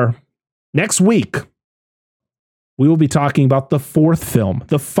before, next week we will be talking about the fourth film,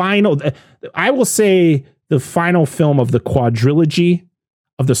 the final, I will say the final film of the quadrilogy,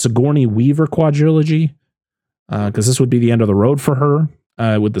 of the Sigourney Weaver quadrilogy, because this would be the end of the road for her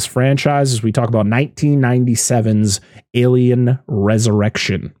with this franchise as we talk about 1997's Alien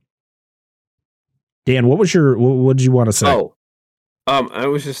Resurrection. Dan, what did you want to say? I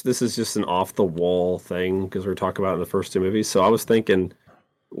was this is just an off the wall thing because we're talking about in the first two movies. So I was thinking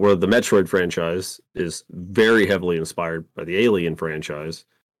where the Metroid franchise is very heavily inspired by the Alien franchise,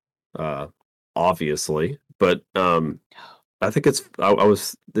 obviously. But I think I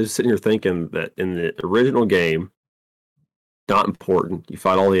was just sitting here thinking that in the original game, not important. You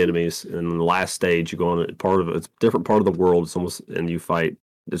fight all the enemies, and in the last stage, you go on it's a different part of the world. It's almost, and you fight.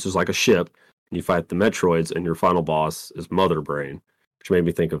 This is like a ship. And you fight the Metroids, and your final boss is Mother Brain, which made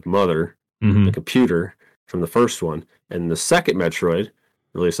me think of Mother, the computer from the first one. And the second Metroid,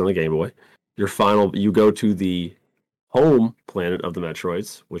 released on the Game Boy, you go to the home planet of the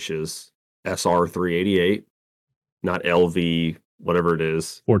Metroids, which is SR388, not LV, whatever it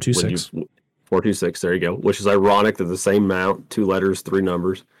is. 426. 426, there you go. Which is ironic that the same mount, 2 letters, 3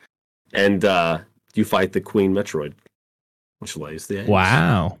 numbers. And you fight the Queen Metroid, which lays the eggs.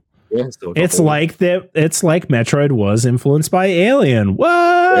 Wow. Yeah, it's like Metroid was influenced by Alien.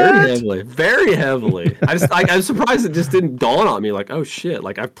 What? Very heavily. I'm surprised it just didn't dawn on me. Like, oh shit!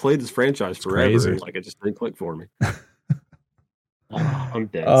 Like I've played this franchise forever, and like it just didn't click for me. I'm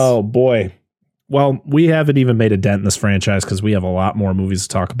dead. Oh boy. Well, we haven't even made a dent in this franchise because we have a lot more movies to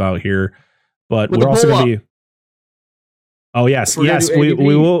talk about here. But we're also going to be. Oh yes, we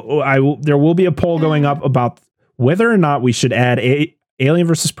will. There will be a poll going up about whether or not we should add Alien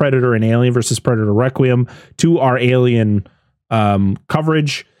vs. Predator and Alien vs. Predator Requiem to our Alien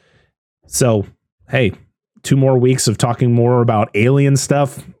coverage. So, hey, 2 more weeks of talking more about Alien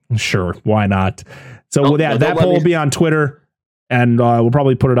stuff. Sure, why not? So that poll will be on Twitter, and we'll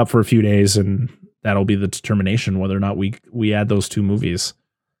probably put it up for a few days, and that'll be the determination whether or not we add those 2 movies.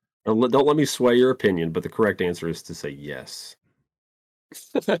 Don't let me sway your opinion, but the correct answer is to say yes.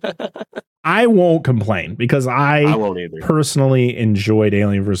 I won't complain because I won't either. Personally enjoyed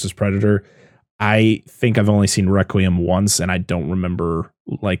Alien vs. Predator. I think I've only seen Requiem once, and I don't remember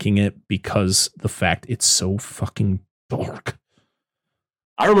liking it because the fact it's so fucking dark.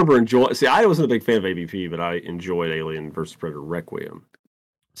 I remember enjoying. See, I wasn't a big fan of AVP, but I enjoyed Alien vs. Predator Requiem.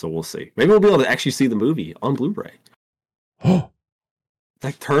 So we'll see. Maybe we'll be able to actually see the movie on Blu-ray. Oh.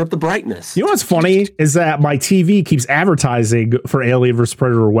 Like turn up the brightness. You know what's funny is that my TV keeps advertising for Alien vs.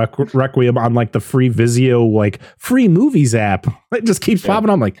 Predator Requiem on like the free Vizio, like free movies app. It just keeps popping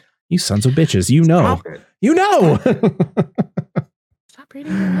on. I'm like, you sons of bitches, you know. Stop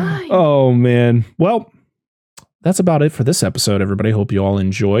reading your mind. Oh man. Well, that's about it for this episode, everybody. Hope you all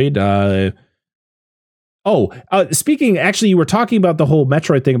enjoyed. Speaking, actually, you were talking about the whole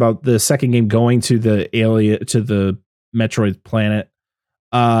Metroid thing about the second game going to the Metroid planet.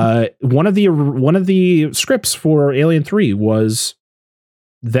 One of the scripts for Alien 3 was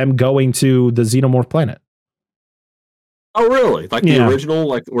them going to the Xenomorph planet. Oh, really? Like the original,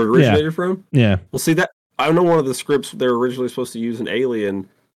 like where it originated from? Yeah. Well, see that I know one of the scripts they were originally supposed to use in Alien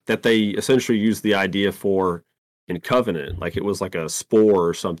that they essentially used the idea for in Covenant. Like it was like a spore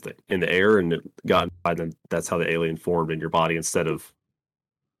or something in the air, and it got inside, and that's how the alien formed in your body instead of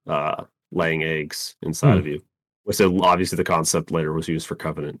laying eggs inside of you. So obviously the concept later was used for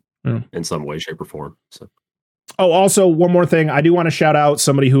Covenant in some way, shape, or form. So. Oh, also one more thing. I do want to shout out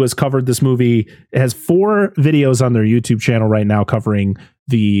somebody who has covered this movie. It has 4 videos on their YouTube channel right now covering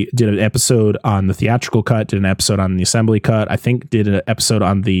did an episode on the theatrical cut, did an episode on the assembly cut. I think did an episode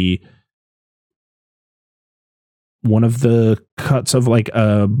on one of the cuts of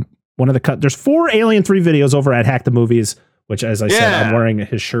there's 4 Alien 3 videos over at Hack the Movies. Which, as I said, I'm wearing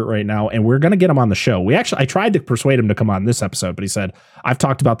his shirt right now, and we're going to get him on the show. I tried to persuade him to come on this episode, but he said, I've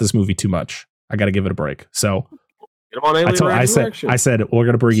talked about this movie too much. I got to give it a break. So get him on Alien Resurrection. I said, we're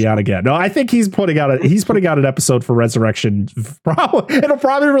going to bring you on again. No, I think he's putting out an episode for Resurrection. It'll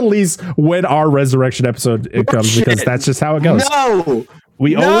probably release when our Resurrection episode comes because that's just how it goes.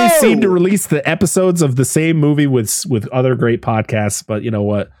 We always seem to release the episodes of the same movie with other great podcasts, but you know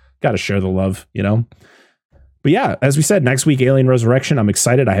what? Got to share the love, you know? But yeah, as we said, next week, Alien Resurrection. I'm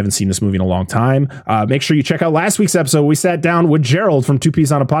excited. I haven't seen this movie in a long time. Make sure you check out last week's episode. We sat down with Gerald from 2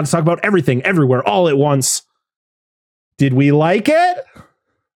 Peas on a Pod to talk about everything, everywhere, all at once. Did we like it?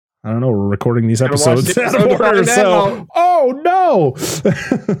 I don't know. We're recording these episodes out of order, so oh no.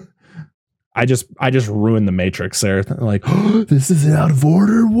 I just ruined the Matrix there. Like, oh, this is out of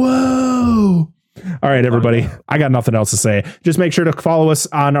order. Whoa. All right, everybody. I got nothing else to say. Just make sure to follow us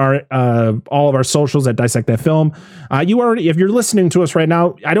on our all of our socials at Dissect That Film. If you're listening to us right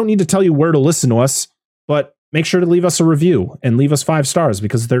now, I don't need to tell you where to listen to us, but make sure to leave us a review and leave us 5 stars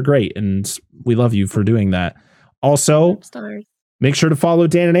because they're great and we love you for doing that. Also, make sure to follow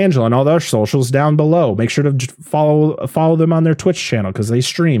Dan and Angela on all their socials down below. Make sure to follow them on their Twitch channel because they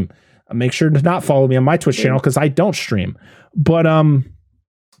stream. Make sure to not follow me on my Twitch channel because I don't stream. But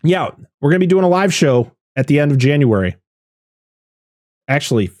yeah, we're gonna be doing a live show at the end of January.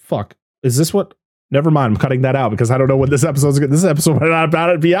 Actually, fuck. Is this what? Never mind. I'm cutting that out because I don't know when this episode's going. This episode might not about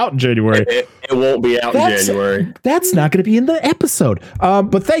to be out in January. It won't be out in January. That's not going to be in the episode.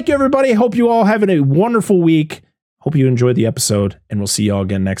 But thank you, everybody. Hope you all having a wonderful week. Hope you enjoyed the episode, and we'll see you all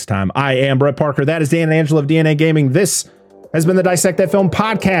again next time. I am Brett Parker. That is Dan and Angela of DNA Gaming. This has been the Dissect That Film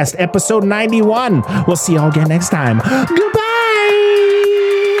podcast, episode 91. We'll see you all again next time. Goodbye.